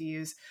prefer to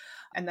use,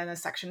 and then a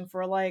section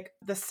for like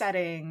the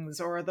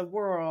settings or the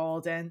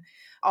world and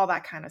all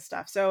that kind of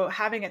stuff. So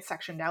having it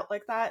sectioned out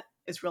like that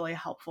is really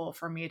helpful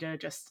for me to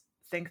just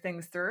think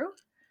things through.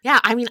 Yeah,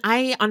 I mean,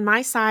 on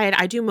my side,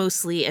 I do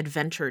mostly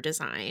adventure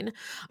design.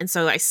 And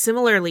so I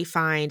similarly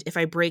find if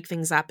I break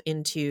things up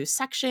into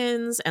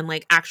sections and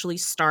like actually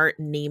start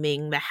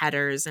naming the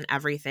headers and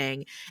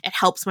everything, it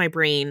helps my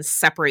brain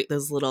separate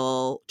those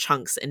little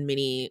chunks and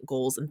mini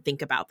goals and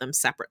think about them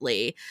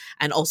separately,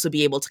 and also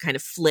be able to kind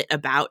of flit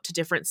about to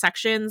different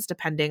sections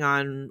depending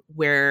on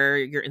where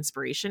your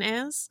inspiration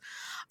is.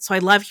 So I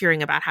love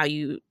hearing about how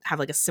you have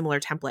like a similar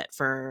template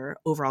for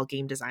overall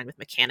game design with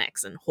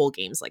mechanics and whole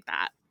games like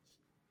that.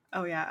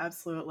 Oh yeah,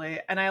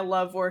 absolutely. And I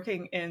love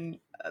working in,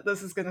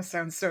 this is going to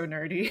sound so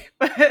nerdy,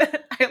 but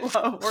I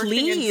love working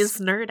Please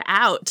nerd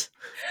out.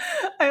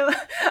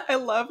 I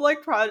love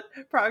like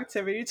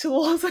productivity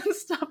tools and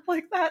stuff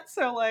like that.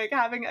 So like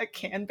having a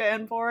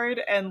Kanban board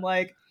and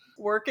like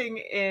working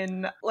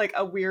in like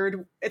a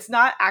weird, it's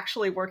not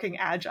actually working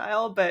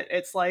agile, but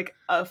it's like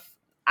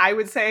I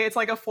would say it's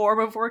like a form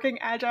of working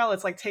agile.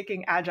 It's like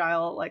taking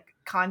agile like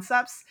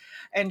concepts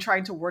and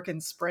trying to work in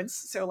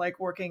sprints. So like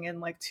working in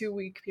like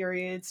 2-week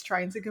periods,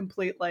 trying to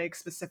complete like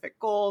specific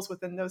goals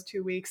within those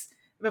 2 weeks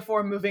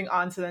before moving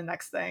on to the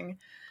next thing.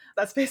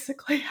 That's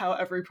basically how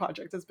every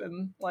project has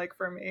been like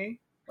for me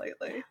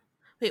lately.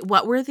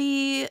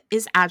 Wait,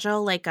 is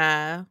Agile like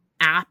a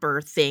app or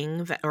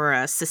thing or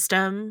a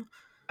system?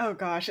 Oh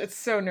gosh, it's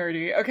so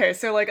nerdy. Okay,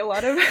 so like a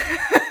lot of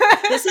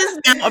this is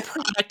now a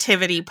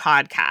productivity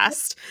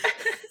podcast.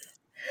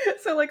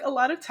 So like a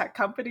lot of tech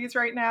companies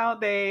right now,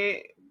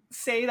 they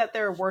say that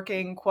they're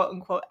working quote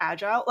unquote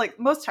agile. Like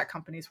most tech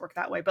companies work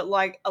that way, but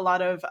like a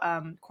lot of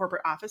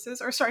corporate offices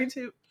are starting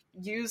to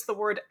use the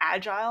word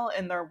agile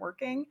in their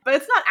working, but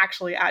it's not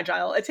actually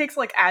agile. It takes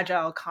like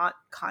agile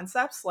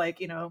concepts, like,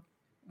 you know,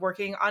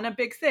 working on a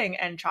big thing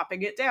and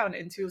chopping it down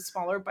into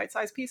smaller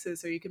bite-sized pieces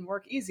so you can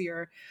work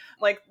easier.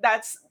 Like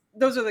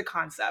those are the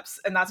concepts.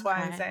 And that's why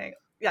I'm saying,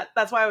 yeah,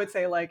 that's why I would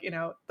say like, you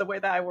know, the way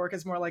that I work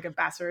is more like a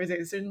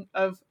bastardization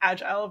of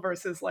agile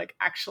versus like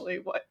actually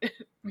what it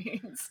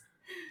means.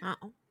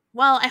 Oh.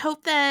 Well, I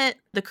hope that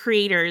the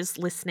creators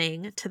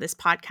listening to this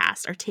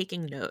podcast are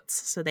taking notes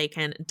so they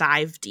can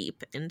dive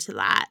deep into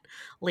that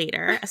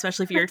later,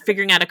 especially if you're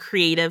figuring out a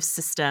creative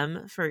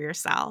system for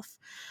yourself.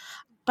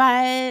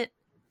 But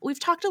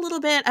we've talked a little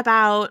bit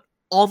about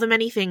all the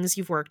many things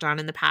you've worked on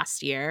in the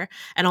past year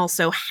and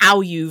also how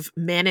you've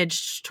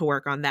managed to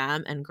work on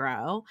them and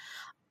grow.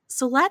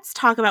 So let's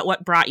talk about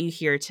what brought you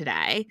here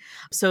today.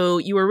 So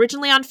you were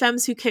originally on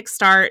Femmes Who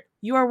Kickstart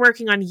you are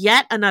working on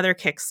yet another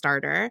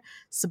Kickstarter,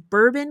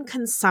 Suburban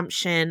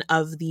Consumption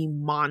of the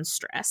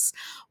Monstrous,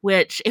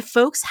 which, if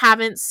folks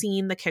haven't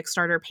seen the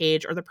Kickstarter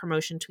page or the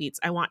promotion tweets,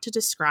 I want to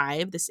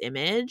describe this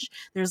image.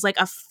 There's like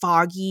a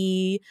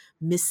foggy,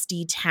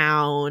 misty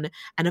town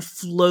and a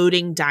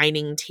floating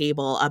dining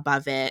table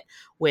above it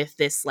with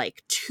this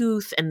like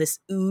tooth and this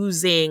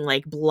oozing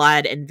like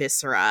blood and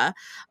viscera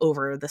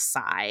over the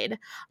side.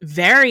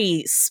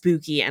 Very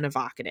spooky and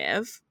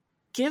evocative.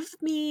 Give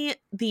me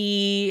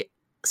the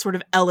sort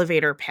of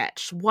elevator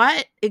pitch.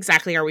 What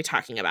exactly are we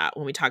talking about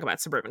when we talk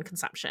about Suburban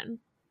Consumption?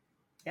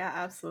 Yeah,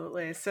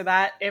 absolutely. So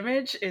that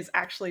image is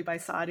actually by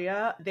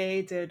Sadia.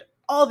 They did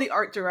all the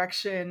art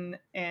direction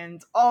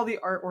and all the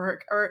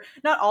artwork, or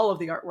not all of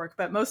the artwork,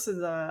 but most of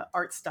the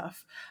art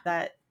stuff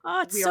that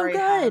it's we so already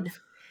good. have.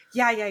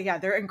 Yeah.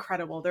 They're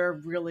incredible. They're a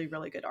really,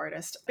 really good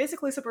artist.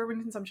 Basically,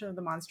 Suburban Consumption of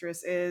the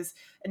Monstrous is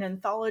an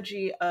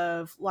anthology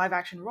of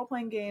live-action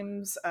role-playing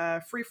games,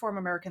 freeform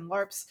American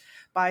LARPs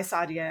by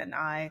Sadia and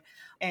I.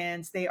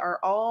 And they are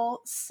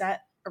all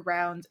set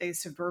around a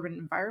suburban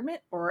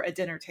environment or a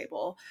dinner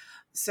table.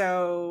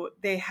 So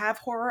they have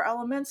horror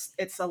elements.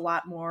 It's a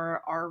lot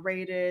more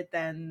R-rated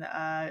than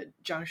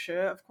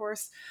Jiangshi, of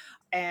course.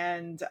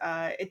 And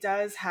it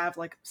does have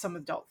like some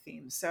adult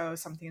themes. So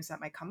some themes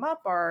that might come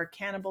up are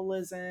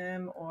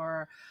cannibalism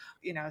or,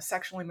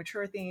 sexually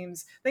mature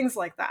themes, things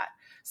like that.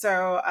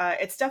 So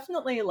it's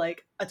definitely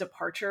like a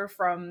departure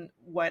from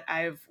what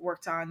I've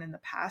worked on in the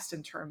past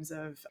in terms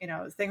of,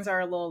 things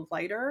are a little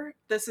lighter.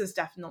 This is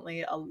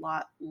definitely a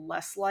lot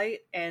less light,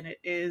 and it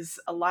is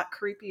a lot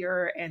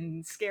creepier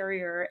and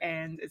scarier,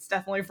 and it's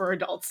definitely for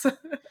adults.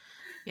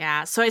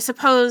 Yeah, so I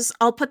suppose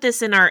I'll put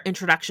this in our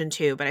introduction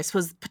too, but I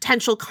suppose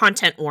potential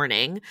content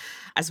warning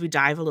as we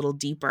dive a little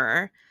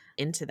deeper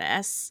into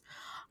this.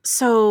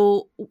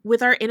 So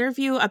with our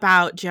interview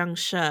about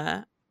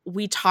Jiangshi,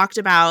 we talked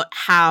about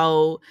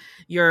how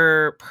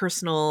your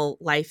personal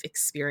life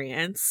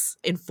experience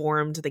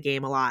informed the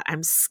game a lot.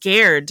 I'm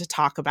scared to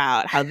talk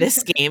about how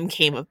this game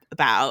came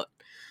about.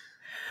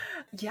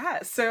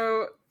 Yeah,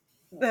 so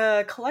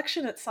the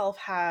collection itself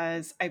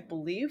has, I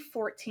believe,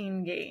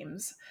 14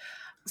 games.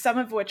 Some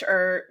of which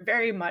are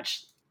very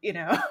much,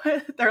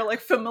 they're like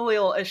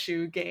familial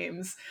issue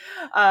games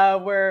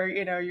where,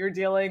 you're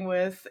dealing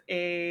with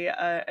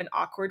an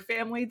awkward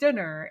family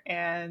dinner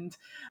and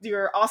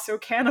you're also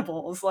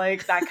cannibals,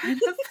 like that kind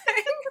of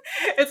thing.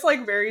 It's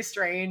like very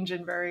strange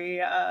and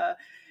very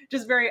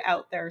just very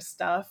out there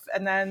stuff.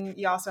 And then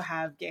you also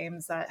have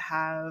games that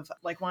have,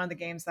 like, one of the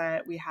games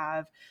that we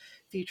have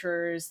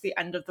features the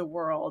end of the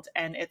world,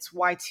 and it's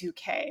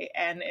Y2K,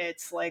 and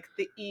it's like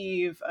the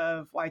eve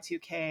of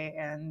Y2K,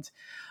 and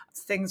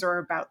things are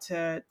about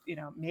to,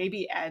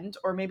 maybe end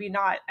or maybe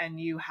not, and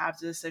you have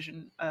the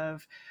decision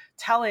of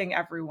telling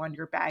everyone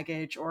your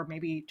baggage or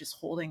maybe just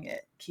holding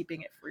it,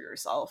 keeping it for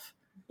yourself.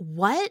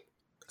 What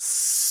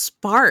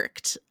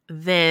sparked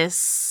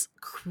this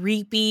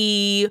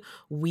creepy,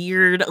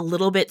 weird, a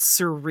little bit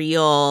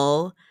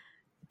surreal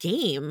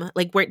game?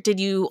 Like, where did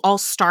you all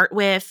start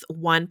with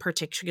one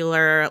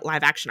particular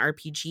live action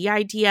RPG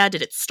idea?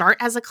 Did it start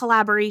as a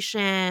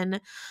collaboration?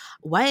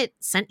 What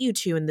sent you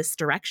to in this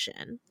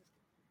direction?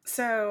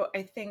 So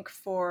I think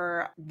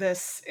for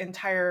this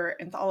entire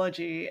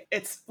anthology,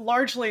 it's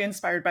largely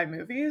inspired by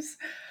movies.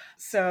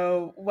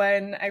 So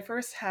when I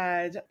first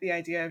had the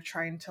idea of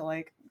trying to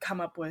like come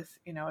up with,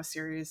 a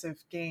series of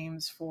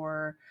games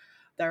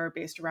that are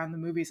based around the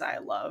movies I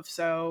love.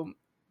 So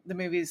the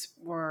movies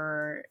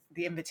were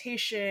The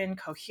Invitation,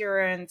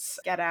 Coherence,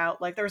 Get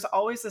Out. Like there's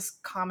always this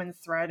common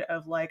thread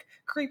of like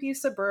creepy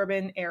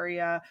suburban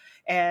area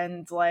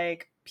and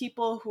like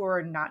people who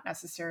are not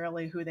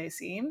necessarily who they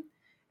seem.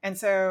 And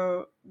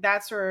so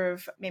that sort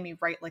of made me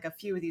write like a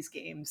few of these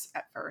games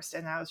at first.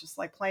 And I was just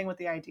like playing with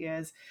the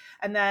ideas.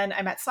 And then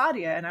I met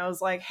Sadia and I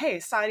was like, hey,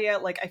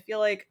 Sadia, like I feel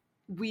like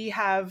we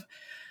have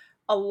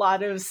a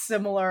lot of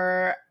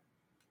similar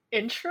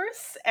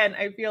interests and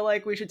I feel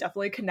like we should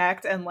definitely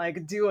connect and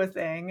like do a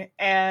thing.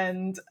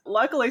 And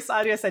luckily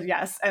Sadia said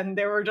yes, and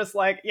they were just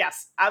like,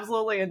 yes,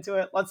 absolutely into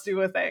it, let's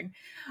do a thing.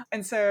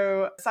 And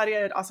so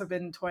Sadia had also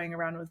been toying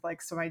around with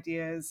like some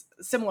ideas,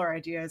 similar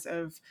ideas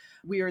of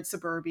weird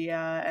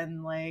suburbia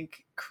and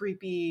like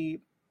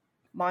creepy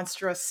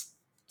monstrous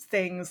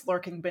things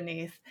lurking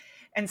beneath.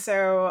 And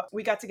so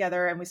we got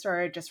together and we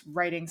started just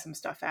writing some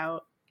stuff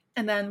out.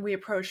 And then we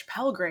approached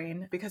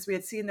Pelgrane because we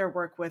had seen their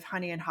work with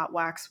Honey and Hot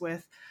Wax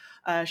with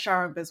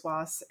Sharon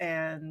Biswas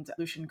and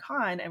Lucian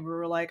Khan. And we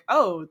were like,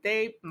 oh,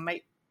 they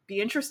might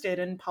be interested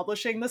in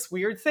publishing this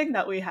weird thing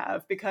that we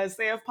have because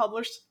they have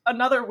published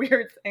another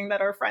weird thing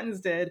that our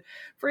friends did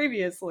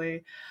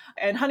previously.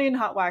 And Honey and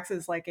Hot Wax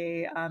is like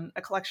a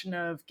collection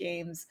of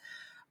games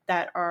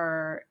that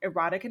are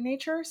erotic in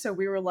nature. So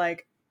we were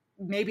like,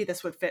 maybe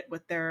this would fit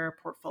with their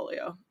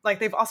portfolio. Like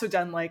they've also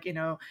done like,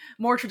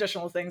 more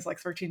traditional things like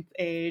 13th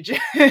Age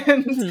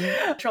and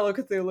Trello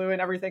Cthulhu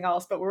and everything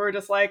else. But we were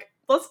just like,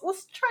 let's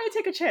try to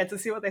take a chance and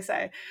see what they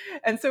say.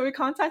 And so we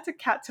contacted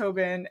Kat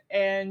Tobin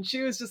and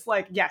she was just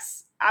like,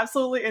 yes,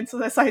 absolutely into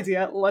this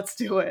idea. Let's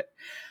do it.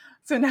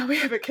 So now we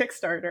have a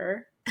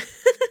Kickstarter.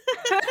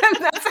 And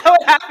that's how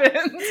it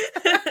happened.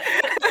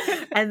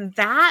 And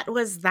that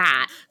was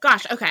that.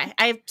 Gosh, okay.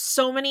 I have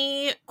so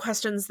many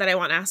questions that I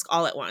want to ask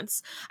all at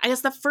once. I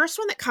guess the first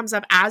one that comes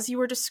up as you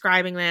were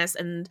describing this,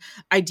 and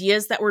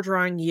ideas that were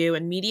drawing you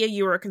and media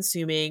you were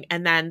consuming,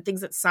 and then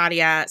things that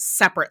Sadia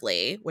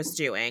separately was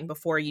doing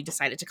before you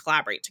decided to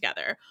collaborate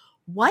together.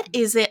 What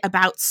is it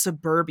about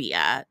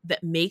suburbia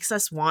that makes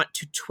us want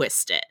to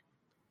twist it?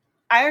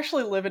 I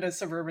actually live in a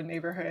suburban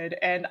neighborhood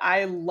and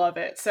I love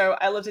it. So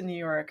I lived in New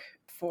York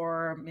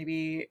for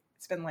maybe,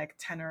 it's been like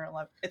 10 or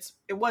 11,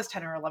 it was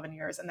 10 or 11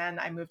 years. And then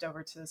I moved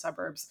over to the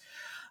suburbs.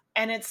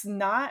 And it's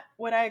not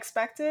what I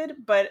expected,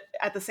 but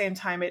at the same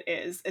time it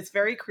is. It's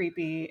very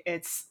creepy.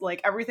 It's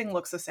like everything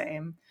looks the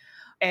same.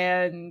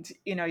 And,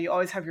 you know, you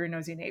always have your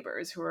nosy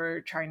neighbors who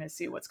are trying to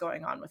see what's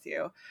going on with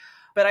you.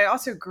 But I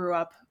also grew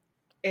up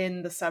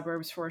in the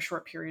suburbs for a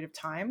short period of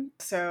time.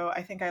 So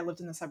I think I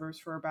lived in the suburbs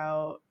for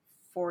about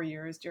 4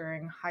 years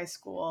during high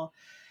school.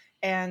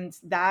 And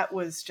that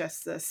was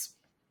just this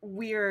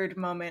weird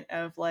moment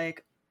of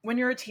like, when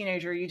you're a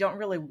teenager, you don't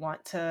really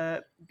want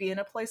to be in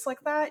a place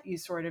like that. You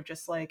sort of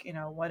just like, you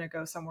know, want to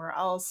go somewhere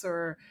else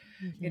or,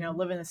 you know,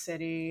 live in a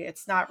city.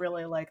 It's not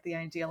really like the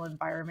ideal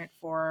environment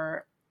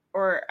for,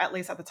 or at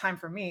least at the time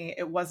for me,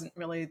 it wasn't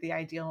really the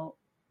ideal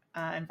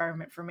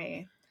environment for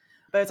me.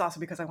 But it's also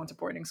because I went to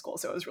boarding school,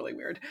 so it was really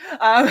weird.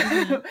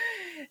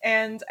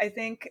 And I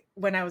think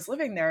when I was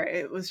living there,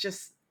 it was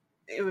just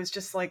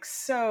like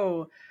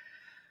so,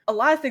 a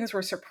lot of things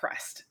were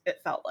suppressed. It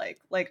felt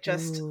like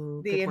just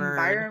the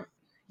environment.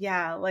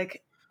 Yeah.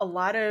 Like a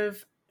lot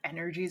of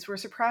energies were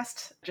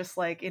suppressed, just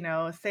like, you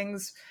know,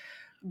 things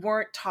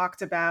weren't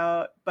talked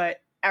about,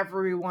 but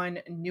everyone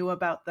knew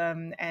about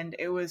them. And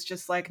it was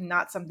just like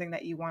not something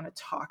that you want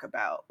to talk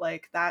about.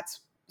 Like that's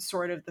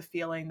sort of the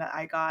feeling that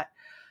I got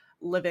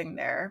living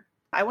there.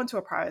 I went to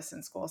a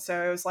Protestant school.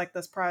 So it was like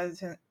this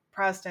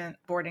Protestant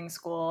boarding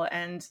school.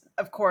 And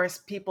of course,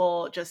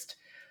 people just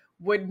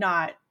would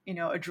not, you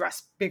know,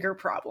 address bigger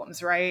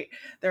problems, right?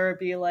 There would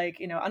be like,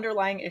 you know,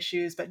 underlying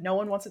issues, but no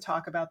one wants to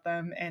talk about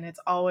them. And it's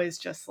always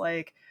just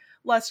like,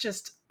 let's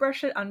just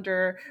brush it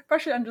under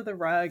the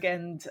rug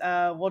and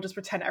we'll just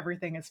pretend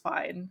everything is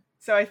fine.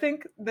 So I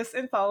think this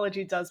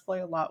anthology does play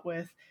a lot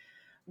with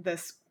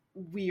this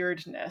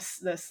weirdness,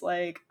 this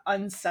like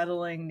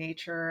unsettling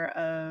nature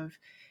of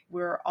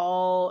we're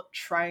all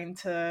trying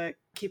to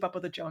keep up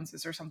with the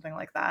Joneses or something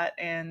like that.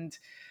 And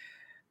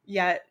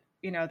yet,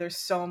 you know, there's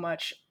so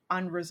much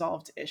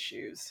unresolved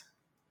issues.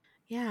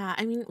 Yeah,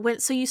 I mean,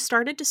 so you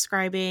started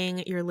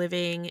describing you're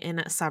living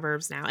in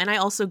suburbs now, and I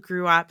also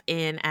grew up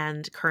in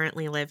and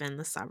currently live in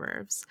the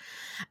suburbs.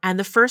 And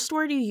the first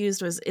word you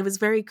used was it was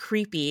very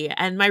creepy,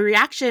 and my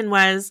reaction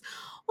was,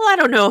 well, I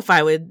don't know if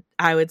I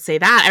would say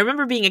that. I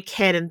remember being a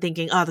kid and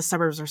thinking, oh, the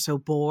suburbs are so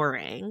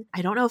boring.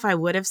 I don't know if I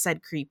would have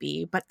said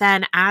creepy, but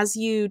then as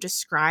you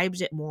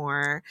described it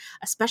more,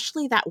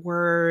 especially that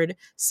word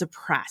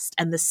suppressed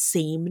and the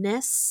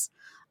sameness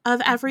of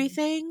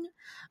everything,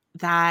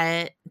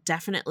 that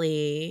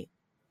definitely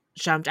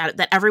jumped out,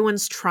 that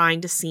everyone's trying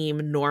to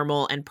seem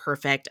normal and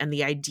perfect and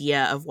the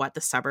idea of what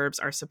the suburbs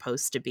are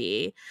supposed to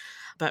be.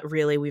 But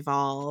really, we've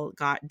all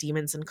got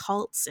demons and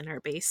cults in our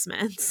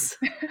basements.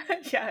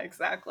 Yeah,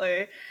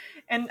 exactly.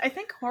 And I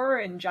think horror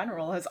in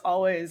general has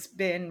always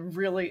been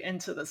really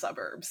into the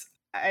suburbs.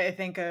 I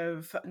think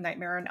of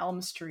Nightmare on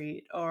Elm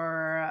Street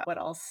or what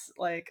else,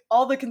 like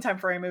all the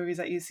contemporary movies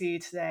that you see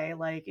today,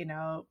 like, you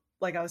know,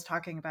 like I was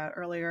talking about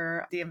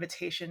earlier, The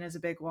Invitation is a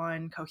big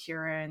one,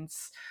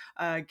 Coherence,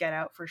 Get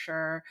Out for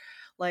sure.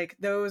 Like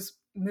those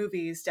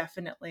movies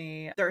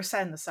definitely, they're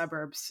set in the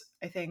suburbs.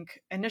 I think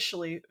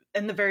initially,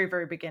 in the very,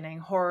 very beginning,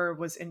 horror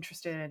was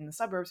interested in the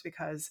suburbs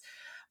because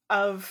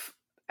of,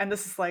 and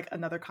this is like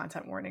another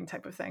content warning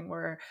type of thing,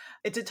 where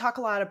it did talk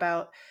a lot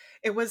about,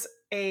 it was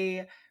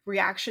a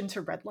reaction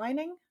to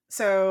redlining.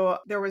 So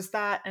there was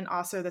that, and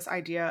also this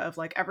idea of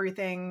like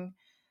everything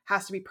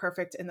has to be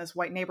perfect in this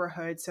white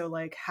neighborhood. So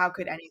like, how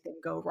could anything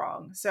go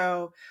wrong?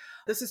 So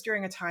this is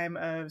during a time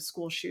of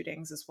school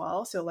shootings as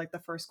well. So like the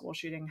first school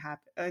shooting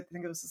happened, I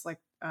think it was just like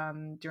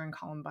during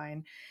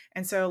Columbine.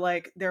 And so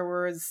like there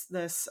was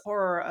this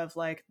horror of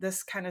like,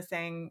 this kind of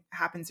thing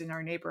happens in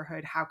our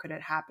neighborhood. How could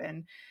it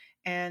happen?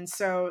 And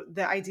so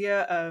the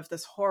idea of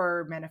this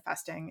horror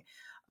manifesting,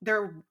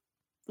 they're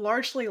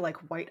largely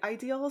like white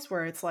ideals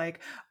where it's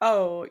like,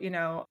 oh, you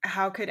know,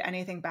 how could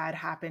anything bad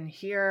happen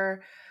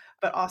here?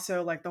 But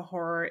also like the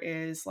horror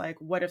is like,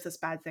 what if this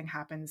bad thing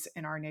happens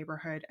in our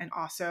neighborhood? And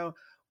also,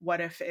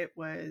 what if it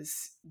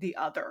was the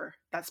other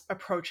that's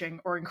approaching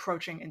or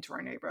encroaching into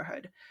our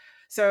neighborhood?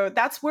 So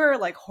that's where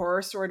like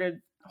horror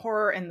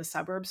in the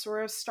suburbs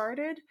sort of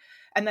started.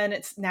 And then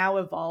it's now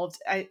evolved.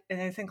 And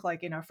I think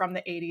like, you know, from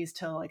the 80s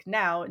to like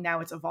now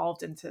it's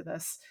evolved into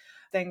this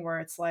thing where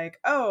it's like,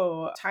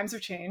 oh, times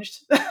have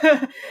changed.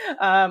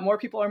 More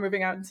people are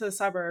moving out into the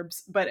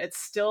suburbs, but it's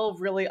still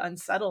really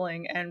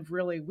unsettling and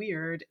really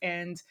weird.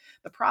 And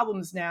the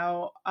problems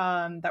now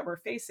that we're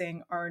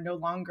facing are no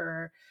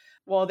longer,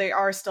 well, they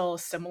are still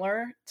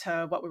similar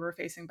to what we were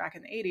facing back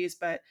in the 80s,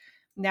 but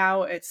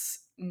now it's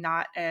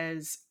not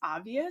as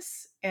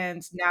obvious.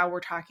 And now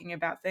we're talking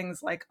about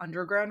things like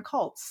underground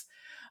cults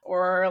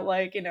or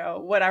like,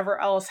 whatever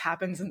else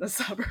happens in the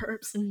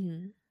suburbs.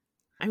 Mm-hmm.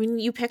 I mean,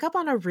 you pick up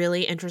on a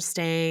really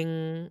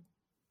interesting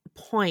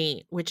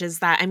point, which is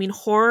that, I mean,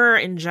 horror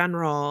in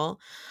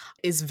general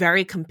is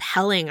very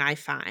compelling, I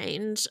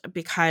find,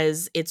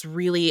 because it's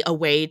really a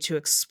way to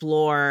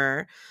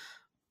explore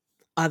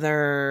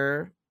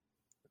other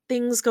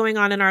things going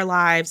on in our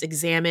lives,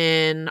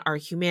 examine our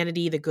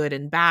humanity, the good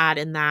and bad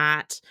in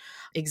that,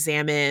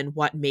 examine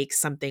what makes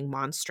something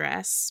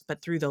monstrous,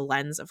 but through the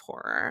lens of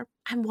horror.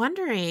 I'm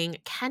wondering,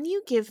 can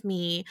you give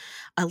me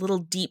a little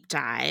deep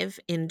dive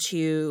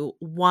into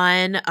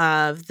one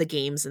of the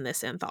games in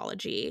this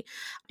anthology?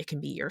 It can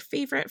be your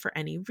favorite for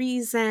any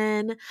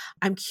reason.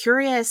 I'm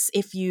curious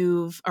if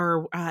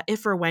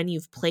if or when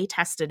you've play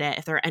tested it,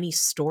 if there are any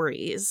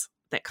stories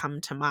that come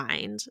to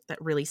mind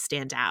that really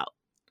stand out.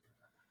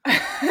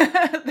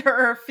 There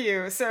are a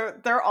few. So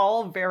they're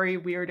all very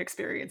weird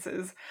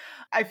experiences.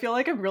 I feel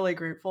like I'm really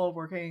grateful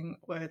working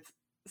with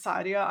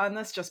Sadia on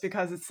this just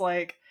because it's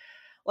like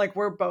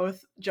we're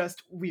both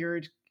just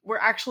weird. We're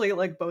actually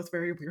like both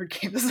very weird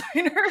game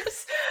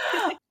designers.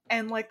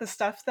 And like the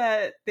stuff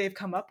that they've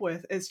come up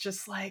with is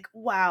just like,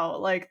 wow,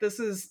 like this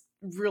is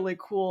really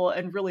cool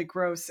and really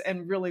gross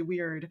and really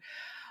weird.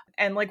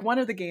 And like one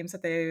of the games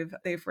that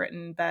they've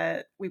written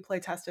that we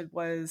play tested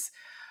was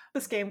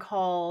this game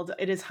called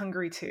It Is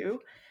Hungry 2.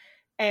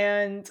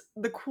 And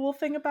the cool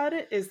thing about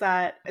it is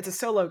that it's a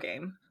solo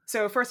game.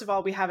 So first of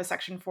all, we have a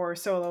section for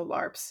solo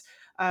LARPs.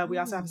 We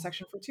also have a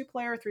section for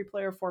 2-player,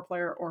 3-player,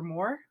 4-player, or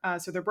more.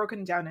 So they're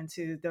broken down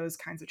into those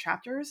kinds of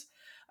chapters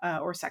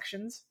or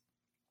sections.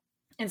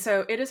 And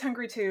so It Is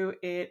Hungry 2,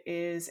 it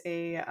is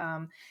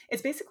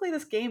it's basically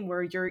this game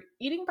where you're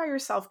eating by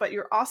yourself, but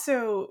you're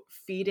also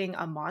feeding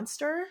a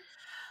monster.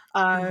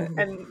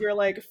 And you're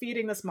like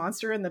feeding this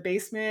monster in the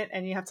basement,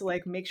 and you have to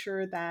like make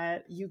sure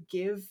that you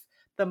give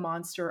the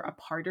monster a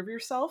part of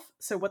yourself.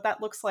 So what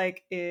that looks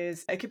like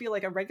is it could be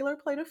like a regular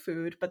plate of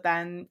food, but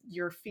then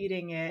you're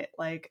feeding it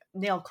like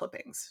nail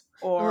clippings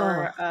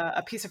or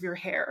a piece of your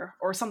hair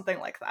or something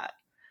like that.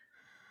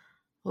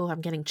 Oh,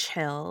 I'm getting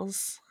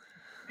chills.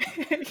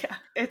 Yeah,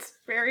 it's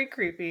very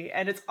creepy.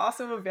 And it's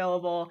also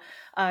available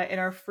in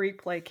our free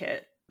play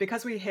kit.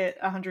 Because we hit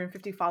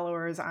 150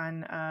 followers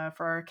on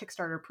for our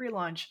Kickstarter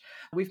pre-launch,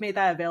 we've made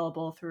that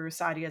available through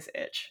Sadia's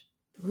Itch.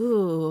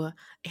 Ooh,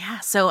 yeah.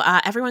 So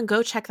everyone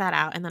go check that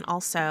out. And then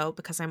also,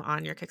 because I'm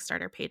on your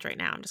Kickstarter page right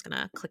now, I'm just going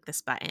to click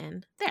this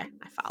button. There,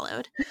 I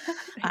followed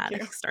the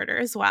Kickstarter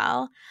as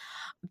well.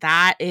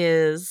 That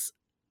is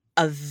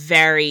a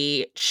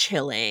very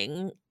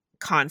chilling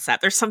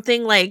concept. There's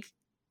something like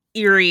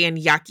eerie and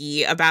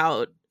yucky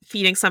about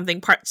feeding something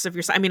parts of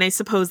yourself. I mean, I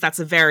suppose that's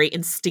a very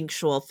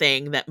instinctual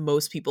thing that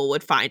most people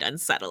would find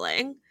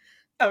unsettling.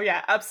 Oh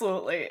yeah,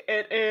 absolutely.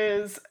 It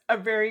is a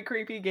very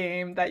creepy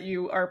game that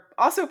you are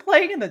also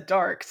playing in the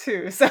dark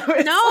too. So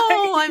it's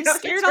I'm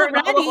scared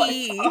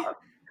already.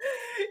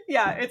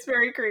 Yeah, it's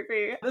very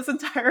creepy. This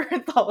entire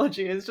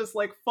anthology is just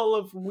like full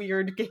of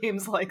weird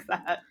games like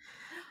that.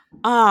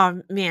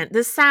 Oh man,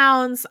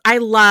 I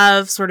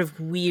love sort of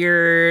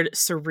weird,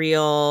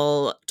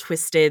 surreal,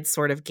 twisted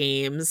sort of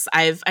games.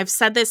 I've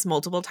said this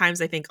multiple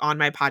times, I think, on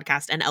my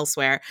podcast and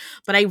elsewhere,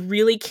 but I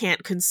really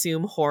can't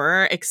consume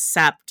horror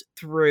except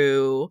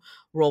through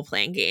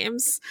role-playing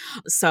games.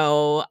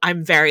 So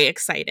I'm very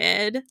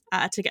excited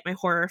to get my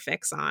horror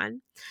fix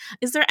on.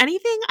 Is there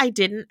anything I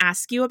didn't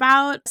ask you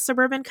about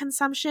suburban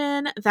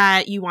consumption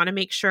that you want to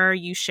make sure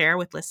you share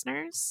with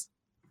listeners?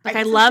 Like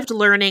I loved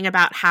learning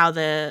about how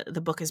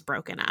the book is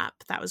broken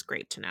up. That was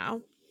great to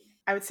know.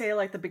 I would say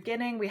like the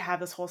beginning, we have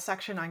this whole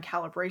section on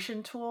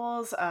calibration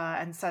tools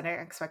and setting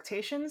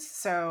expectations.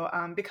 So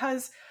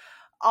because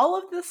all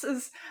of this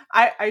is,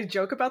 I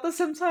joke about this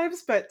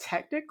sometimes, but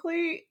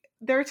technically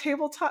they're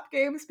tabletop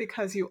games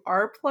because you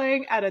are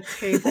playing at a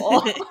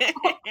table.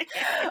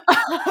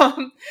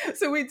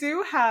 So we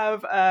do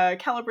have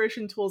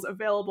calibration tools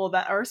available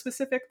that are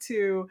specific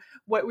to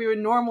what we would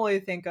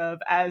normally think of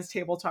as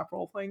tabletop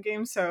role-playing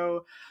games.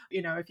 So,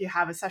 if you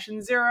have a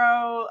session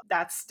 0,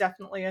 that's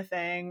definitely a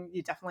thing.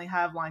 You definitely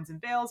have lines and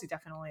veils. You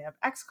definitely have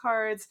X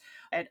cards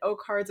and O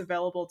cards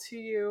available to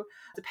you,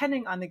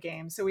 depending on the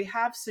game. So we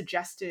have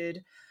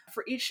suggested,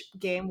 for each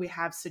game, we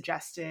have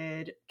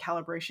suggested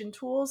calibration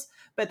tools.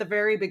 But at the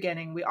very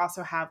beginning, we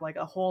also have like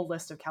a whole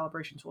list of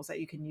calibration tools that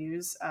you can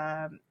use,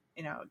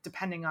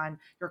 depending on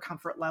your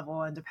comfort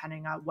level and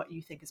depending on what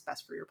you think is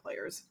best for your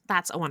players.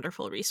 That's a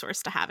wonderful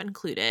resource to have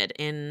included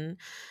in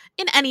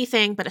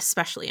anything, but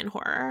especially in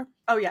horror.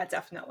 Oh yeah,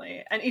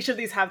 definitely. And each of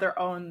these have their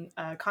own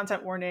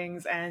content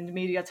warnings and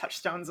media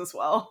touchstones as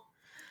well.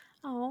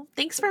 Oh,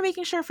 thanks for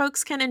making sure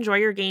folks can enjoy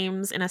your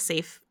games in a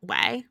safe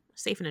way,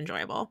 safe and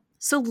enjoyable.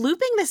 So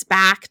looping this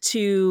back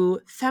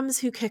to Femmes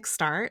Who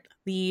Kickstart,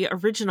 the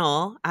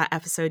original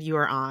episode you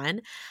were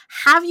on,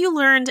 have you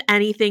learned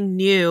anything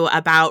new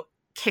about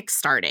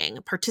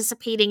kickstarting,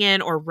 participating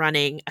in or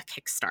running a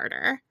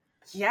Kickstarter?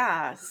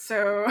 Yeah,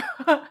 so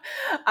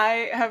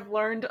I have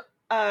learned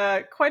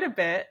quite a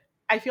bit.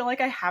 I feel like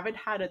I haven't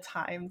had the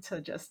time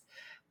to just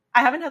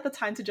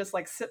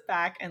like sit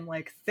back and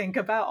like think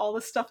about all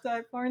the stuff that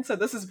I've learned. So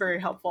this is very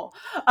helpful.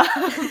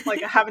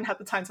 Like I haven't had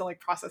the time to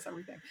like process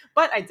everything,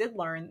 but I did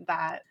learn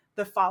that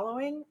the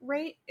following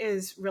rate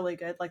is really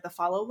good, like the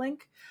follow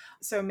link.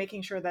 So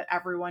making sure that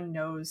everyone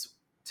knows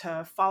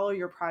to follow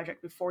your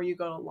project before you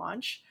go to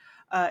launch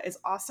is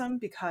awesome,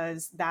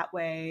 because that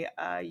way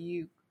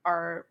you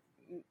are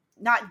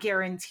not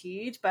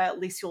guaranteed, but at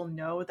least you'll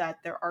know that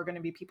there are going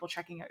to be people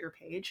checking out your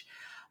page.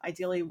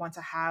 Ideally, you want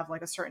to have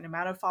like a certain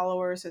amount of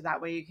followers, so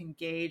that way you can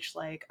gauge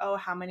like, oh,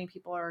 how many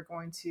people are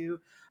going to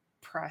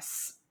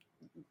press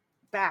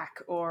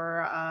back,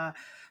 or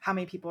how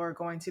many people are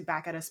going to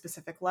back at a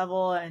specific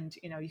level. And,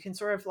 you know, you can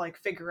sort of like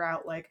figure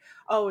out like,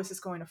 oh, is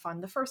this going to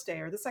fund the first day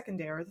or the second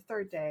day or the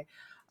third day?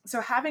 So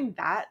having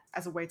that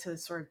as a way to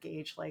sort of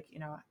gauge like, you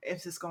know, if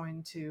this is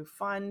going to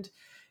fund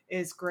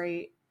is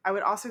great. I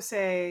would also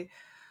say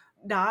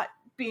not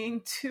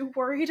being too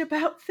worried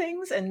about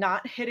things and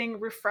not hitting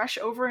refresh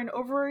over and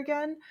over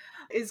again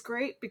is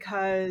great,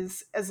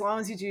 because as long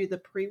as you do the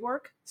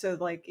pre-work, so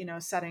like, you know,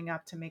 setting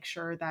up to make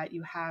sure that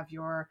you have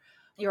your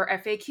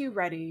FAQ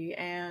ready,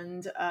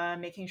 and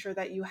making sure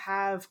that you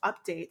have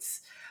updates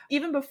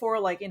even before,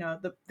 like, you know,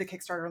 the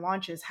Kickstarter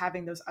launches,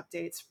 having those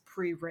updates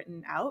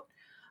pre-written out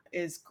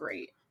is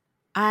great.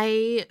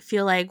 I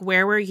feel like,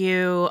 where were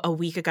you a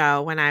week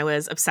ago when I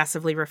was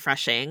obsessively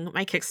refreshing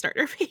my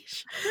Kickstarter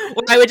page?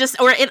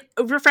 Or it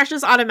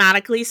refreshes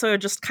automatically, so I would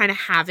just kind of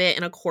have it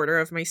in a quarter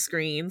of my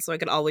screen so I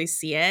could always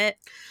see it.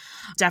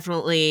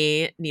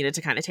 Definitely needed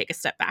to kind of take a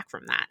step back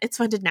from that. It's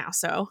funded now,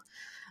 so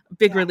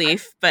big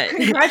relief. But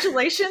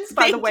congratulations,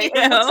 by the way.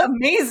 It looks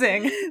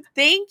amazing.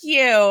 Thank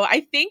you.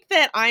 I think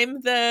that I'm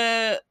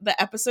the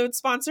episode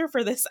sponsor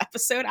for this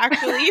episode,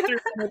 actually, through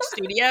Image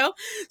Studio.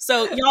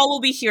 So y'all will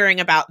be hearing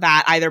about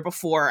that either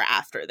before or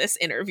after this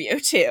interview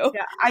too.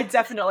 Yeah, I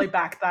definitely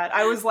back that.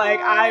 I was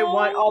like, I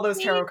want all those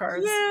tarot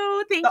cards.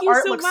 Thank you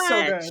art so looks much.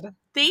 So good.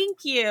 Thank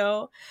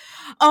you.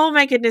 Oh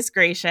my goodness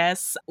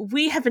gracious.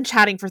 We have been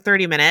chatting for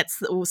 30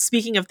 minutes.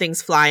 Speaking of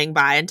things flying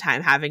by and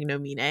time having no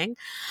meaning.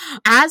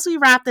 As we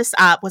wrap this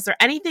up, was there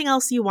anything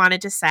else you wanted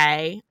to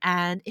say?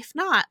 And if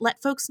not,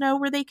 let folks know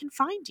where they can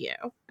find you.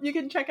 You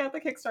can check out the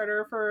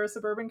Kickstarter for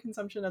Suburban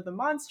Consumption of the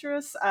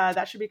Monstrous.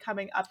 That should be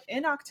coming up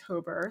in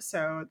October.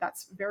 So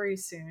that's very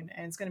soon.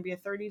 And it's going to be a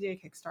 30-day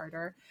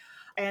Kickstarter.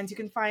 And you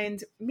can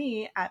find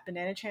me at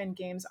Banana Chan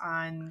Games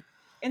on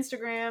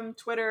Instagram,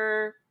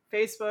 Twitter,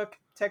 Facebook,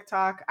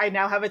 TikTok. I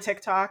now have a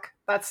TikTok.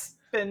 That's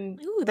been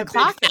the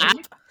clock app.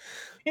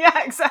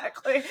 Yeah,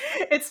 exactly.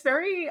 It's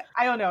very,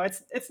 I don't know.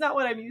 It's not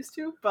what I'm used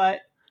to, but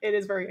it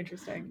is very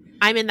interesting.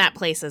 I'm in that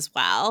place as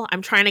well.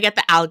 I'm trying to get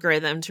the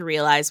algorithm to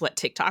realize what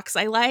TikToks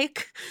I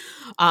like.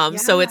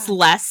 So it's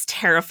less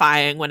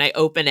terrifying when I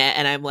open it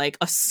and I'm like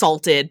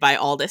assaulted by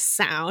all this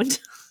sound.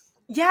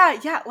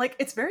 Yeah. Like,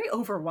 it's very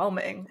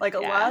overwhelming. Like, a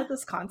lot of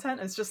this content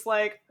is just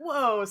like,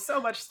 whoa, so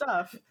much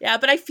stuff. Yeah,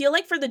 but I feel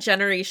like for the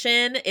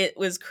generation it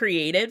was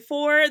created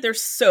for, they're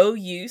so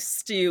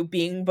used to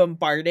being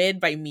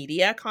bombarded by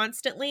media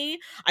constantly.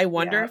 I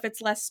wonder if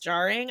it's less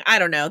jarring. I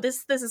don't know.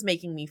 This is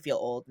making me feel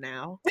old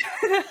now.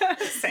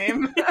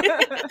 Same.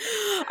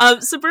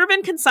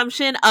 Suburban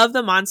Consumption of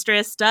the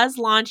Monstrous does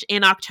launch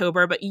in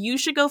October, but you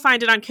should go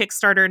find it on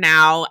Kickstarter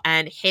now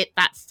and hit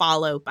that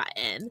follow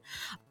button.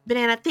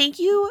 Banana, thank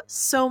you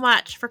so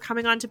much for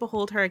coming on to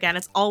Behold Her again.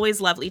 It's always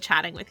lovely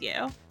chatting with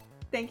you.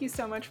 Thank you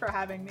so much for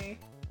having me.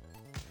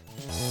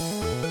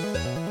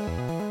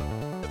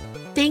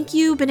 Thank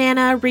you,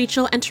 Banana,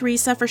 Rachel, and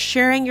Teresa, for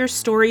sharing your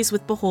stories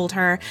with Behold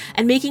Her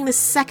and making the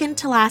second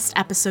to last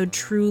episode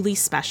truly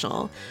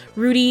special.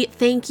 Rudy,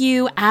 thank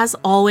you, as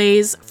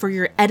always, for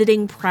your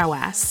editing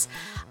prowess.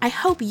 I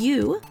hope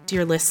you,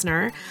 dear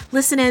listener,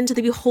 listen in to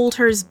the Behold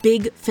Her's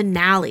big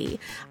finale.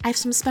 I have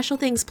some special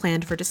things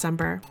planned for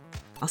December.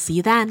 I'll see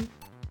you then.